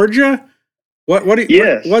in Georgia? What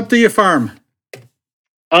do you farm?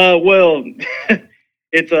 Well,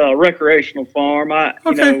 it's a recreational farm.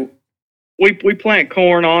 You know, we plant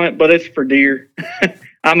corn on it, but it's for deer.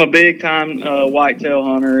 I'm a big time whitetail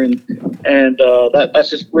hunter, and that's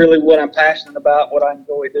just really what I'm passionate about, what I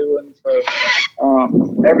enjoy doing. So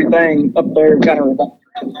everything up there kind of revolves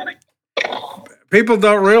around hunting. People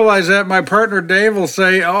don't realize that. My partner Dave will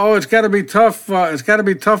say, "Oh, it's got to be tough. It's got to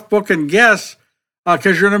be tough booking guests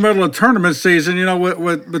because you're in the middle of tournament season. You know,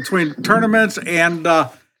 with between tournaments and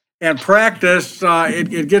practice,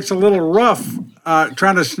 it gets a little rough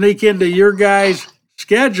trying to sneak into your guys'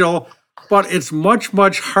 schedule. But it's much,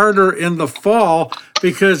 much harder in the fall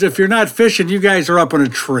because if you're not fishing, you guys are up in a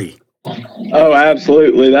tree." Oh,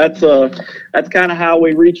 absolutely. That's kind of how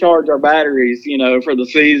we recharge our batteries, you know, for the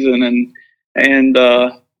season, and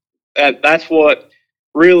that's what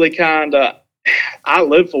really kind of I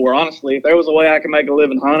live for, honestly. If there was a way I could make a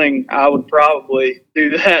living hunting, I would probably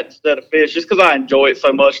do that instead of fish, just because I enjoy it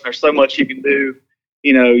so much and there's so much you can do,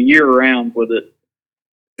 year round with it.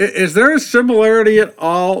 Is there a similarity at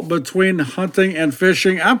all between hunting and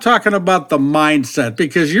fishing? I'm talking about the mindset,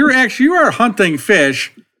 because you are hunting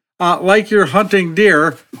fish like you're hunting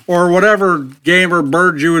deer or whatever game or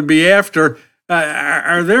bird you would be after.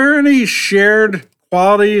 Are there any shared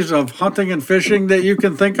qualities of hunting and fishing that you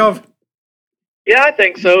can think of? Yeah, I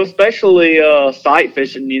think so, especially sight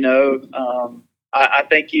fishing. I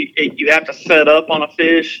think you have to set up on a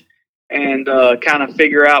fish and kind of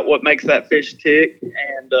figure out what makes that fish tick,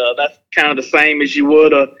 and that's kind of the same as you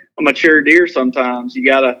would a mature deer. Sometimes you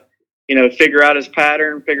gotta figure out his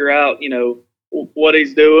pattern, figure out what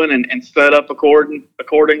he's doing, and set up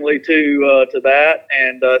accordingly to that.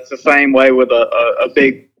 And it's the same way with a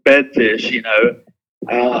big bed fish.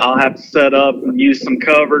 I'll have to set up and use some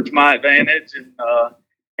cover to my advantage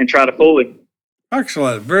and try to fool him.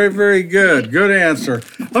 Excellent. Very, very good. Good answer.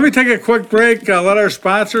 Let me take a quick break. Let our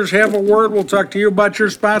sponsors have a word. We'll talk to you about your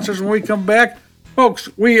sponsors when we come back. Folks,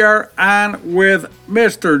 we are on with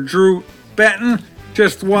Mr. Drew Benton.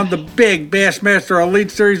 Just won the big Bassmaster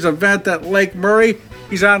Elite Series event at Lake Murray.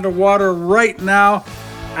 He's on the water right now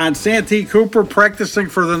on Santee Cooper, practicing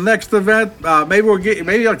for the next event.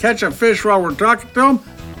 Maybe he'll catch a fish while we're talking to him.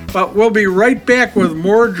 But we'll be right back with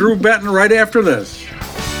more Drew Benton right after this.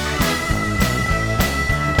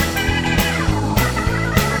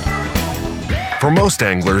 For most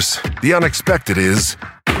anglers, the unexpected is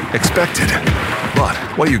expected. But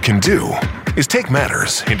what you can do is take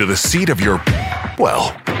matters into the seat of your,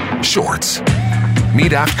 shorts.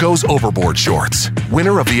 Meet AFTCO's Overboard Shorts,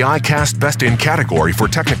 winner of the ICAST Best in category for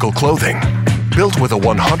technical clothing. Built with a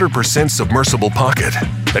 100% submersible pocket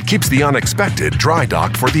that keeps the unexpected dry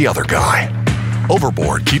docked for the other guy.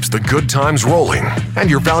 Overboard keeps the good times rolling and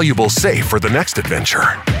your valuables safe for the next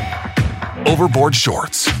adventure. Overboard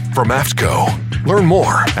Shorts from AFTCO. Learn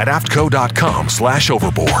more at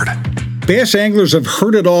aftco.com/overboard. Bass anglers have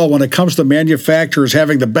heard it all when it comes to manufacturers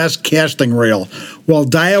having the best casting reel. Well,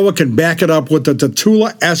 Daiwa can back it up with the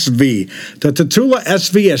Tatula SV. The Tatula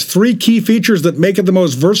SV has 3 key features that make it the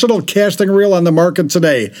most versatile casting reel on the market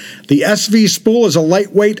today. The SV spool is a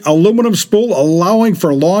lightweight aluminum spool allowing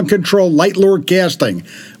for long control light lure casting.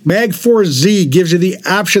 Mag 4Z gives you the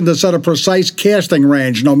option to set a precise casting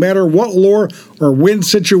range no matter what lure or wind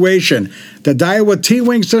situation. The Daiwa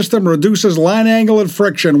T-Wing system reduces line angle and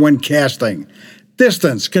friction when casting.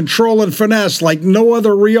 Distance, control, and finesse like no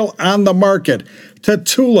other reel on the market.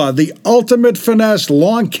 Tatula, the ultimate finesse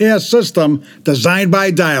long cast system designed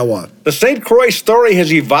by Daiwa. The St. Croix story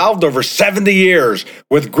has evolved over 70 years.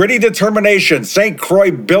 With gritty determination, St.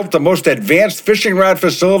 Croix built the most advanced fishing rod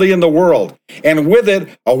facility in the world, and with it,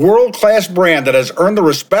 a world-class brand that has earned the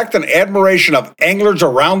respect and admiration of anglers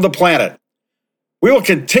around the planet. We will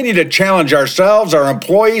continue to challenge ourselves, our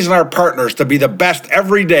employees, and our partners to be the best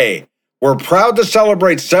every day. We're proud to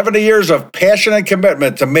celebrate 70 years of passion and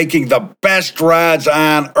commitment to making the best rods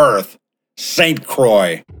on earth. St.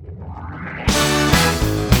 Croix.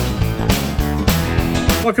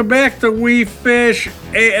 Welcome back to We Fish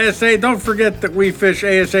ASA. Don't forget that We Fish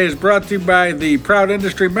ASA is brought to you by the proud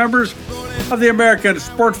industry members of the American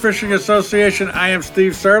Sport Fishing Association. I am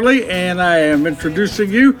Steve Sarley, and I am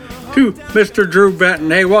introducing you to Mr. Drew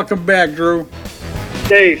Benton. Hey, welcome back, Drew.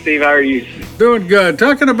 Hey, Steve, how are you? Doing good.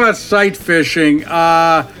 Talking about sight fishing,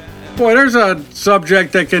 there's a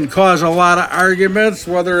subject that can cause a lot of arguments,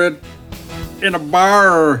 whether it in a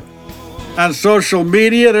bar or on social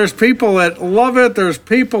media. There's people that love it. There's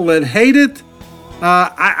people that hate it.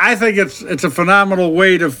 I think it's a phenomenal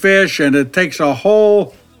way to fish, and it takes a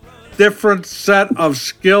whole different set of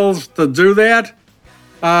skills to do that.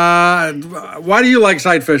 Why do you like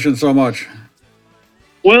sight fishing so much?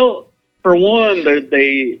 Well, for one,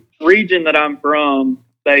 the region that I'm from,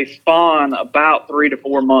 they spawn about 3 to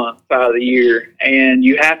 4 months out of the year, and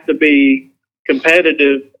you have to be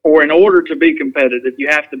competitive, or in order to be competitive, you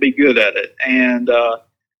have to be good at it. And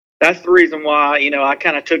that's the reason why, I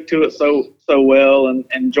kind of took to it so well and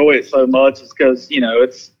enjoy it so much, is because,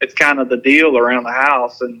 it's kind of the deal around the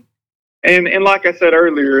house. And like I said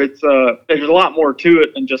earlier, it's there's a lot more to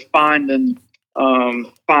it than just finding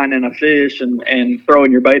a fish and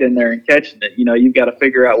throwing your bait in there and catching it. You've got to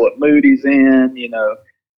figure out what mood he's in,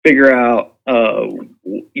 figure out,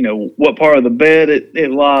 what part of the bed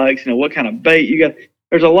it likes, what kind of bait you got.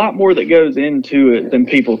 There's a lot more that goes into it than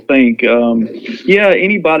people think.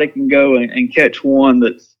 Anybody can go and catch one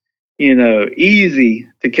that's, easy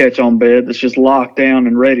to catch on bed that's just locked down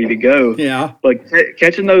and ready to go. Yeah. But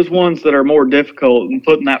catching those ones that are more difficult and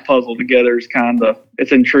putting that puzzle together is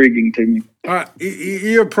it's intriguing to me. All right.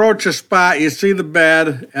 You approach a spot, you see the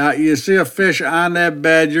bed, you see a fish on that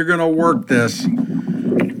bed, you're going to work this.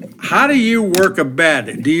 How do you work a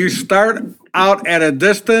bed? Do you start out at a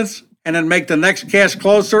distance and then make the next cast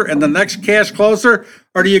closer and the next cast closer,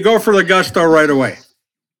 or do you go for the gusto right away?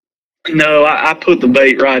 No, I put the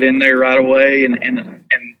bait right in there right away, and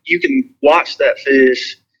you can watch that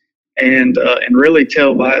fish and really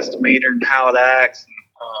tell by its demeanor and how it acts, and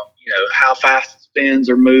how fast its fins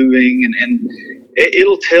are moving, and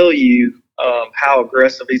it'll tell you how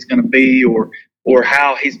aggressive he's going to be, or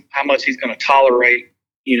how much he's going to tolerate.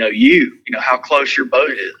 How close your boat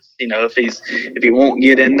is. If he won't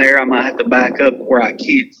get in there, I might have to back up where I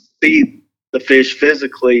can't see the fish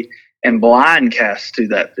physically and blind cast to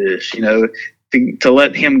that fish, to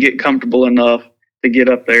let him get comfortable enough to get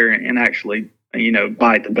up there and actually,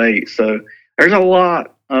 bite the bait. So there's a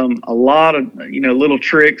lot of, little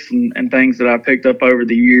tricks and things that I picked up over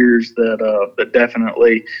the years that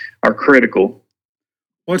definitely are critical.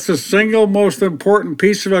 What's the single most important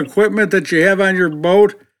piece of equipment that you have on your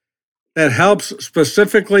boat that helps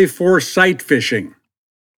specifically for sight fishing?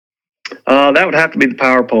 That would have to be the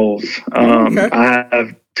power poles. Okay. I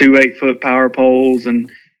have 2 8-foot power poles, and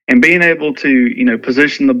being able to,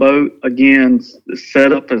 position the boat again, the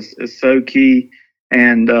setup is so key.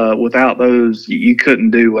 And without those, you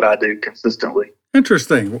couldn't do what I do consistently.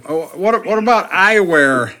 Interesting. What about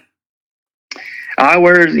eyewear?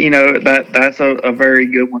 Eyewear, that's a very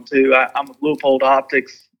good one too. I'm with Leupold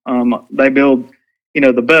Optics. They build,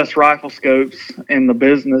 the best rifle scopes in the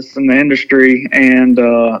business, in the industry, and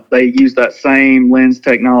they use that same lens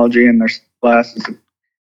technology in their glasses.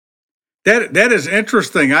 That is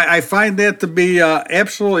interesting. I find that to be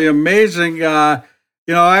absolutely amazing. I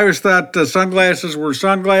always thought sunglasses were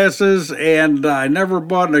sunglasses, and I never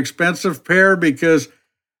bought an expensive pair because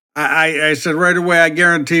I said right away, I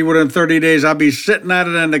guarantee within 30 days I'll be sitting at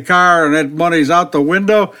it in the car and that money's out the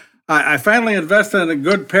window. I finally invested in a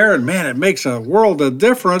good pair, and man, it makes a world of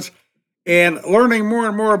difference. And learning more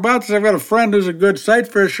and more about this, I've got a friend who's a good sight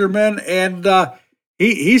fisherman, and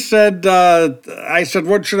he said, I said,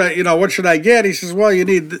 what should I get? He says, well, you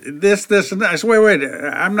need this, and that. I said, wait,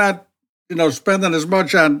 I'm not, spending as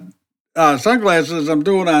much on sunglasses as I'm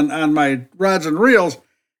doing on my rods and reels.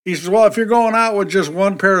 He says, well, if you're going out with just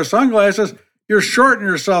one pair of sunglasses, you're shorting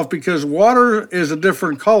yourself because water is a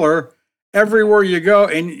different color everywhere you go,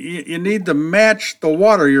 and you need to match the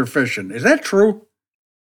water you're fishing. Is that true?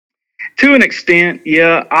 To an extent,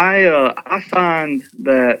 yeah. I find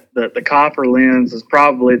that the copper lens is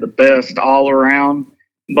probably the best all around,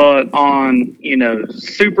 but on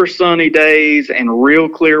super sunny days and real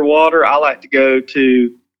clear water, I like to go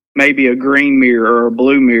to maybe a green mirror or a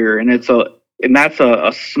blue mirror, and that's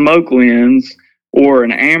a smoke lens or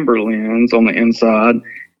an amber lens on the inside.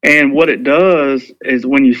 And what it does is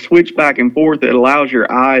when you switch back and forth, it allows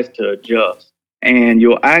your eyes to adjust, and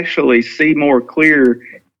you'll actually see more clear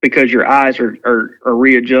because your eyes are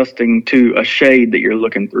readjusting to a shade that you're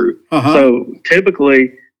looking through. Uh-huh. So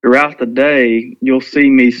typically throughout the day, you'll see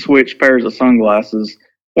me switch pairs of sunglasses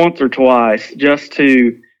once or twice just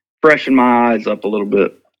to freshen my eyes up a little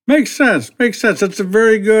bit. Makes sense. That's a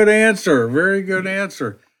very good answer.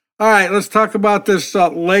 All right, let's talk about this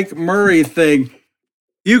Lake Murray thing.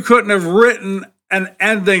 You couldn't have written an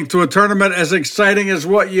ending to a tournament as exciting as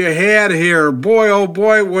what you had here. Boy, oh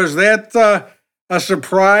boy, was that a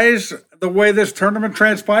surprise, the way this tournament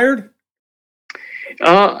transpired?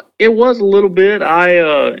 It was a little bit.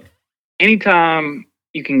 Anytime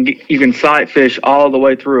you can sight fish all the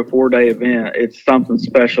way through a 4-day event, it's something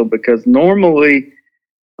special because normally,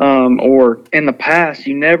 or in the past,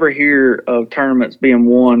 you never hear of tournaments being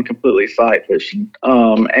won completely sight fishing.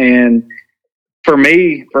 And for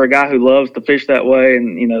me, for a guy who loves to fish that way,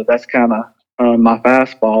 and that's kind of my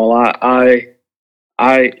fastball,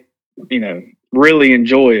 I really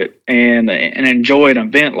enjoy it and enjoy an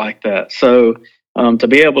event like that. So to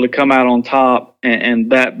be able to come out on top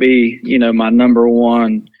and that be my number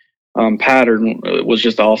one pattern was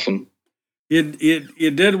just awesome.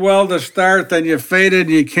 You did well to start, then you faded,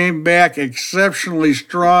 and you came back exceptionally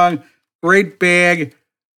strong. Great bag,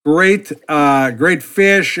 great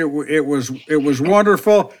fish. It was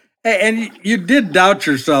wonderful, and you did doubt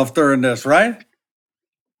yourself during this, right?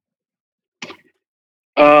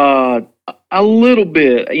 A little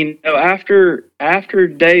bit. After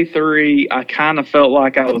day 3, I kind of felt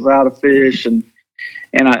like I was out of fish, and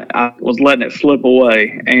I was letting it slip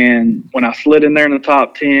away. And when I slid in there in the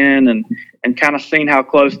top 10 and and kind of seen how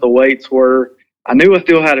close the weights were, I knew I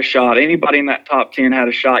still had a shot. Anybody in that top 10 had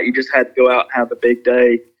a shot. You just had to go out and have a big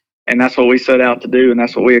day. And that's what we set out to do, and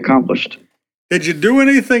that's what we accomplished. Did you do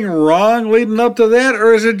anything wrong leading up to that,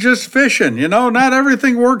 or is it just fishing? You know, not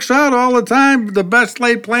everything works out all the time. The best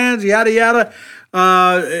laid plans, yada, yada.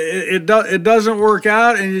 It doesn't work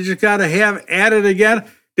out, and you just got to have at it again.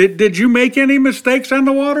 Did you make any mistakes on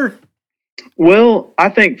the water? Well, I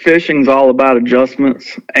think fishing's all about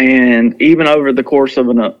adjustments, and even over the course of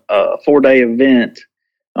a 4-day event,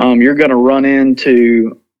 you're going to run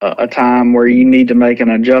into a time where you need to make an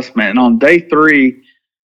adjustment. And on day 3,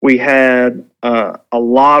 we had a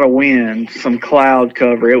lot of wind, some cloud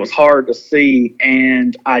cover. It was hard to see,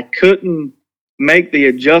 and I couldn't make the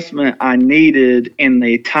adjustment I needed in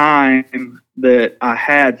the time that I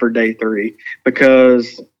had for day 3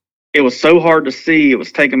 because it was so hard to see. It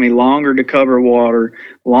was taking me longer to cover water,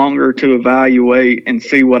 longer to evaluate and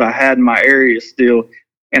see what I had in my area still.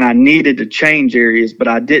 And I needed to change areas, but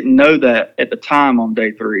I didn't know that at the time on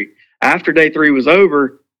day 3. After day 3 was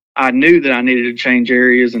over, I knew that I needed to change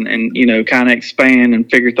areas and you know, kind of expand and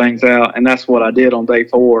figure things out. And that's what I did on day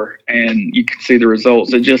 4. And you can see the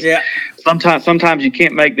results. It just, sometimes you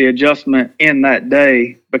can't make the adjustment in that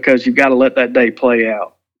day because you've got to let that day play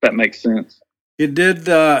out. If that makes sense. You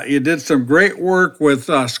did some great work with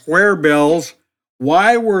square bills.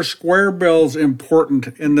 Why were square bills important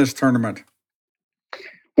in this tournament?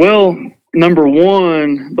 Well, number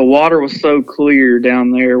one, the water was so clear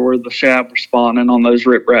down there where the shad were spawning on those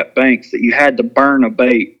riprap banks that you had to burn a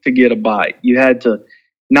bait to get a bite. You had to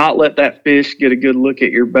not let that fish get a good look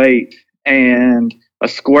at your bait. And a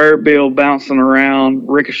square bill bouncing around,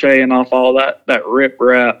 ricocheting off all that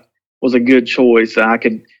riprap was a good choice. I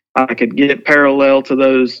could get parallel to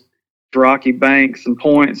those rocky banks and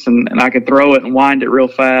points, and I could throw it and wind it real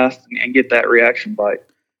fast and get that reaction bite.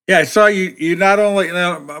 Yeah, I saw you not only, you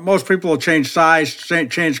know, most people will change size,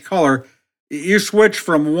 change color. You switch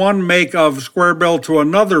from one make of square bill to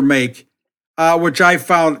another make, which I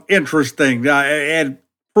found interesting, and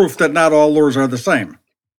proof that not all lures are the same.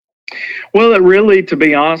 Well, it really, to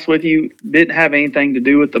be honest with you, didn't have anything to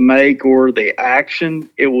do with the make or the action.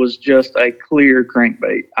 It was just a clear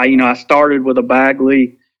crankbait. I started with a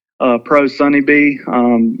Bagley Pro Sunny Bee.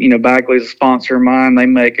 Bagley's a sponsor of mine. They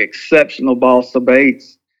make exceptional balsa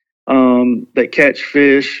baits that catch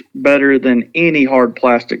fish better than any hard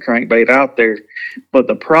plastic crankbait out there. But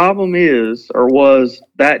the problem was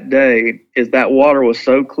that day, is that water was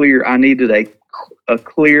so clear, I needed a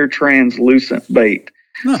clear translucent bait.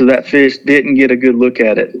 So that fish didn't get a good look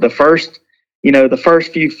at it. The first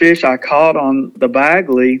few fish I caught on the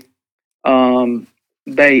Bagley,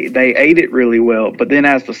 they ate it really well. But then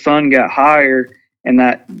as the sun got higher and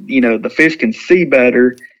that, the fish can see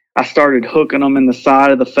better, I started hooking them in the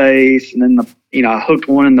side of the face, and then I hooked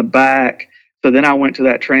one in the back. So then I went to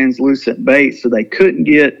that translucent bait, so they couldn't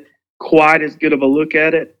get quite as good of a look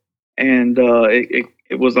at it, and it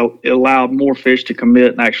allowed more fish to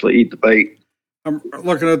commit and actually eat the bait. I'm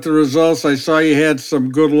looking at the results. I saw you had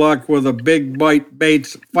some good luck with a Big Bite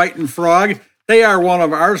Baits Fighting Frog. They are one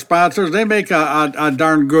of our sponsors. They make a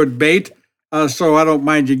darn good bait, so I don't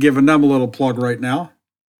mind you giving them a little plug right now.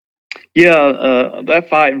 Yeah, that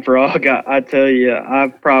Fighting Frog, I tell you,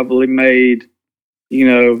 I've probably made,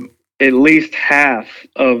 at least half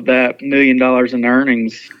of that $1 million in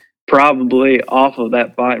earnings probably off of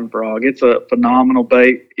that Fighting Frog. It's a phenomenal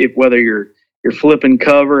bait, whether you're flipping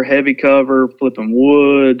cover, heavy cover, flipping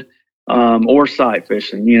wood, or sight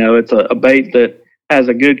fishing. It's a bait that has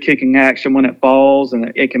a good kicking action when it falls,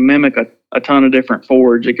 and it can mimic a ton of different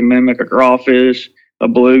forage. It can mimic a crawfish, a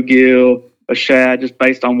bluegill, a shad, just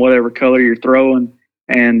based on whatever color you're throwing.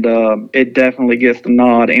 And it definitely gets the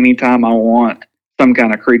nod anytime I want some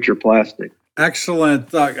kind of creature plastic.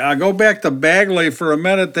 Excellent. I'll go back to Bagley for a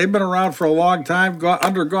minute. They've been around for a long time,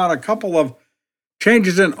 undergone a couple of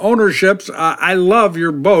changes in ownerships. I love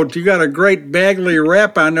your boat. You got a great Bagley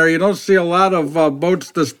wrap on there. You don't see a lot of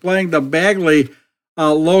boats displaying the Bagley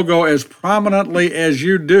logo as prominently as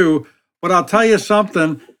you do. But I'll tell you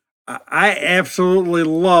something. I absolutely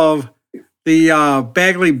love the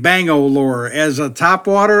Bagley Bango lure. As a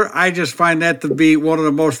topwater, I just find that to be one of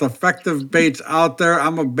the most effective baits out there.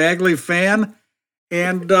 I'm a Bagley fan,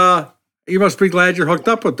 and you must be glad you're hooked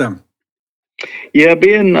up with them. Yeah,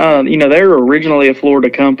 being, they were originally a Florida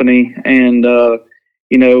company, and, the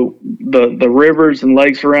rivers and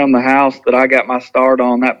lakes around the house that I got my start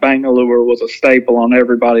on, that Bango lure was a staple on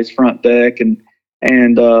everybody's front deck. And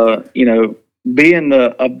being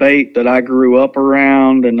a bait that I grew up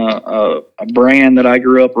around and a brand that I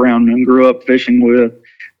grew up around and grew up fishing with,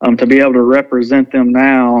 to be able to represent them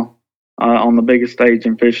now, on the biggest stage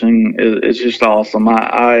in fishing is just awesome.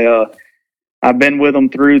 I've been with them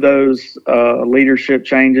through those leadership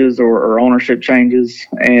changes or ownership changes,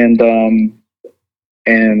 and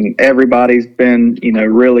everybody's been,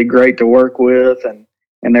 really great to work with,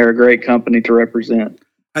 and they're a great company to represent.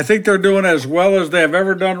 I think they're doing as well as they have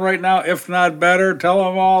ever done right now, if not better. Tell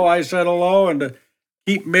them all I said hello, and to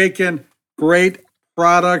keep making great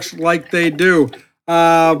products like they do.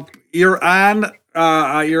 You're on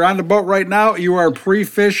the boat right now. You are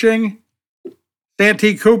pre-fishing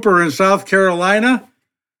Santee Cooper in South Carolina.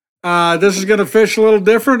 This is going to fish a little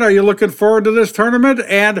different. Are you looking forward to this tournament?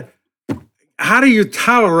 And how do you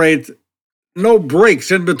tolerate no breaks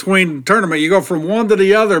in between tournament? You go from one to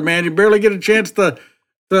the other, man. You barely get a chance to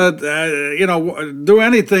do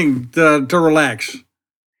anything to relax.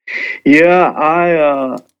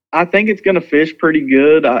 Yeah, I think it's going to fish pretty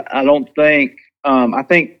good. I don't think I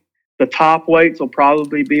think the top weights will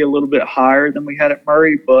probably be a little bit higher than we had at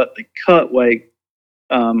Murray, but the cut weight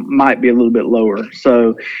might be a little bit lower.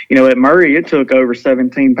 So, at Murray, it took over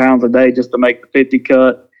 17 pounds a day just to make the 50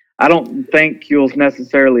 cut. I don't think you'll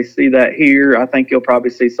necessarily see that here. I think you'll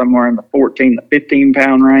probably see somewhere in the 14 to 15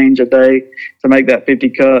 pound range a day to make that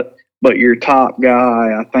 50 cut. But your top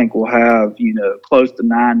guy, I think, will have, close to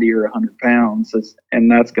 90 or 100 pounds.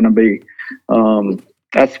 And that's going to be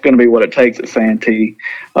what it takes at Santee.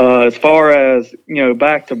 As far as,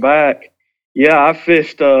 back to back, yeah, I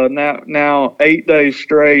fished now 8 days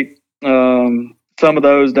straight. Some of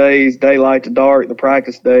those days, daylight to dark, the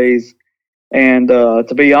practice days. And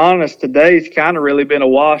to be honest, today's kind of really been a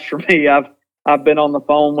wash for me. I've been on the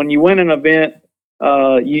phone. When you win an event,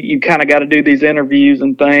 you kind of got to do these interviews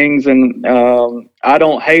and things. And I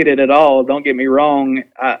don't hate it at all. Don't get me wrong.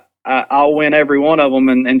 I'll win every one of them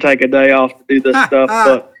and take a day off to do this stuff.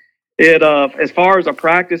 But as far as a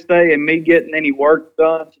practice day and me getting any work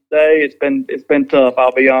done today, it's been tough.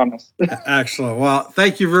 I'll be honest. Excellent. Well,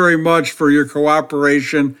 thank you very much for your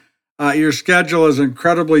cooperation. Your schedule is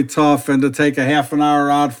incredibly tough, and to take a half an hour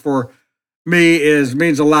out for me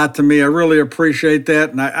means a lot to me. I really appreciate that,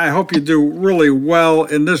 and I hope you do really well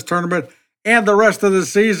in this tournament and the rest of the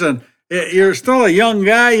season. You're still a young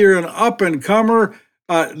guy. You're an up-and-comer,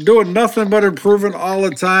 doing nothing but improving all the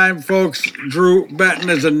time, folks. Drew Benton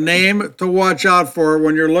is a name to watch out for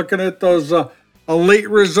when you're looking at those elite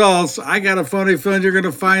results. I got a funny feeling you're going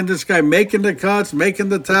to find this guy making the cuts, making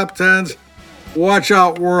the top tens. Watch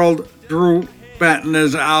out, world. Drew Benton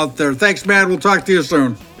is out there. Thanks, man. We'll talk to you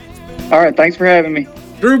soon. All right. Thanks for having me.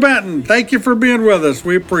 Drew Benton, thank you for being with us.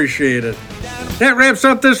 We appreciate it. That wraps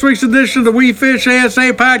up this week's edition of the We Fish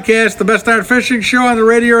ASA podcast, the best darn fishing show on the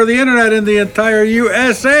radio or the internet in the entire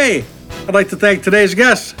USA. I'd like to thank today's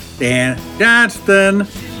guest, Dan Johnston.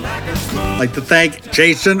 I'd like to thank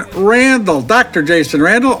Jason Randall, Dr. Jason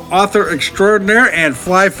Randall, author extraordinaire and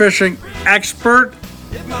fly fishing expert.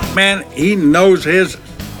 Man, he knows his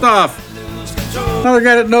stuff. Another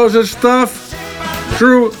guy that knows his stuff,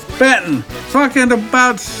 Drew Benton, talking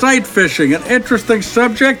about sight fishing, an interesting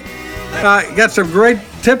subject. Got some great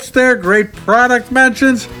tips there, great product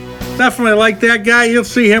mentions. Definitely like that guy. You'll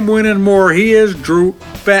see him winning more. He is Drew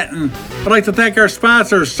Benton. I'd like to thank our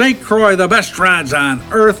sponsors, St. Croix, the best rods on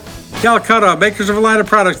earth, Calcutta, makers of a line of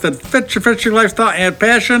products that fit your fishing lifestyle and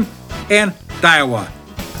passion, and Daiwa.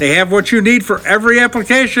 They have what you need for every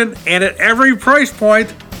application and at every price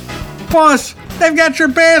point. Plus, they've got your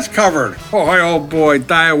bass covered. Boy, oh boy,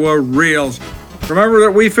 Daiwa reels. Remember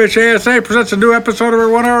that We Fish ASA presents a new episode of our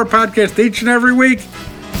 1 hour podcast each and every week.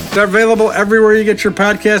 They're available everywhere you get your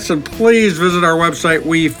podcasts, and please visit our website,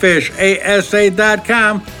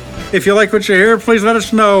 wefishasa.com. If you like what you hear, please let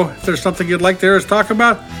us know. If there's something you'd like to hear us talk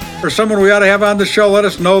about or someone we ought to have on the show, let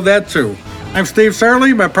us know that too. I'm Steve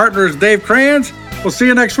Sarley. My partner is Dave Crayons. We'll see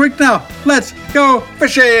you next week. Now, let's go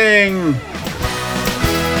fishing.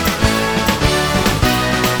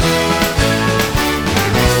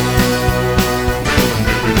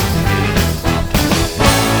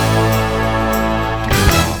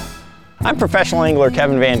 I'm professional angler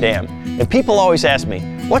Kevin Van Dam, and people always ask me,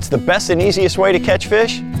 what's the best and easiest way to catch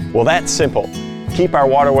fish? Well, that's simple. Keep our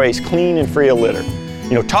waterways clean and free of litter.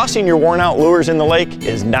 Tossing your worn-out lures in the lake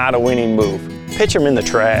is not a winning move. Pitch them in the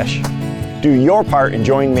trash. Do your part and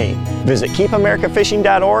join me. Visit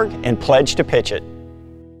keepamericafishing.org and pledge to pitch it.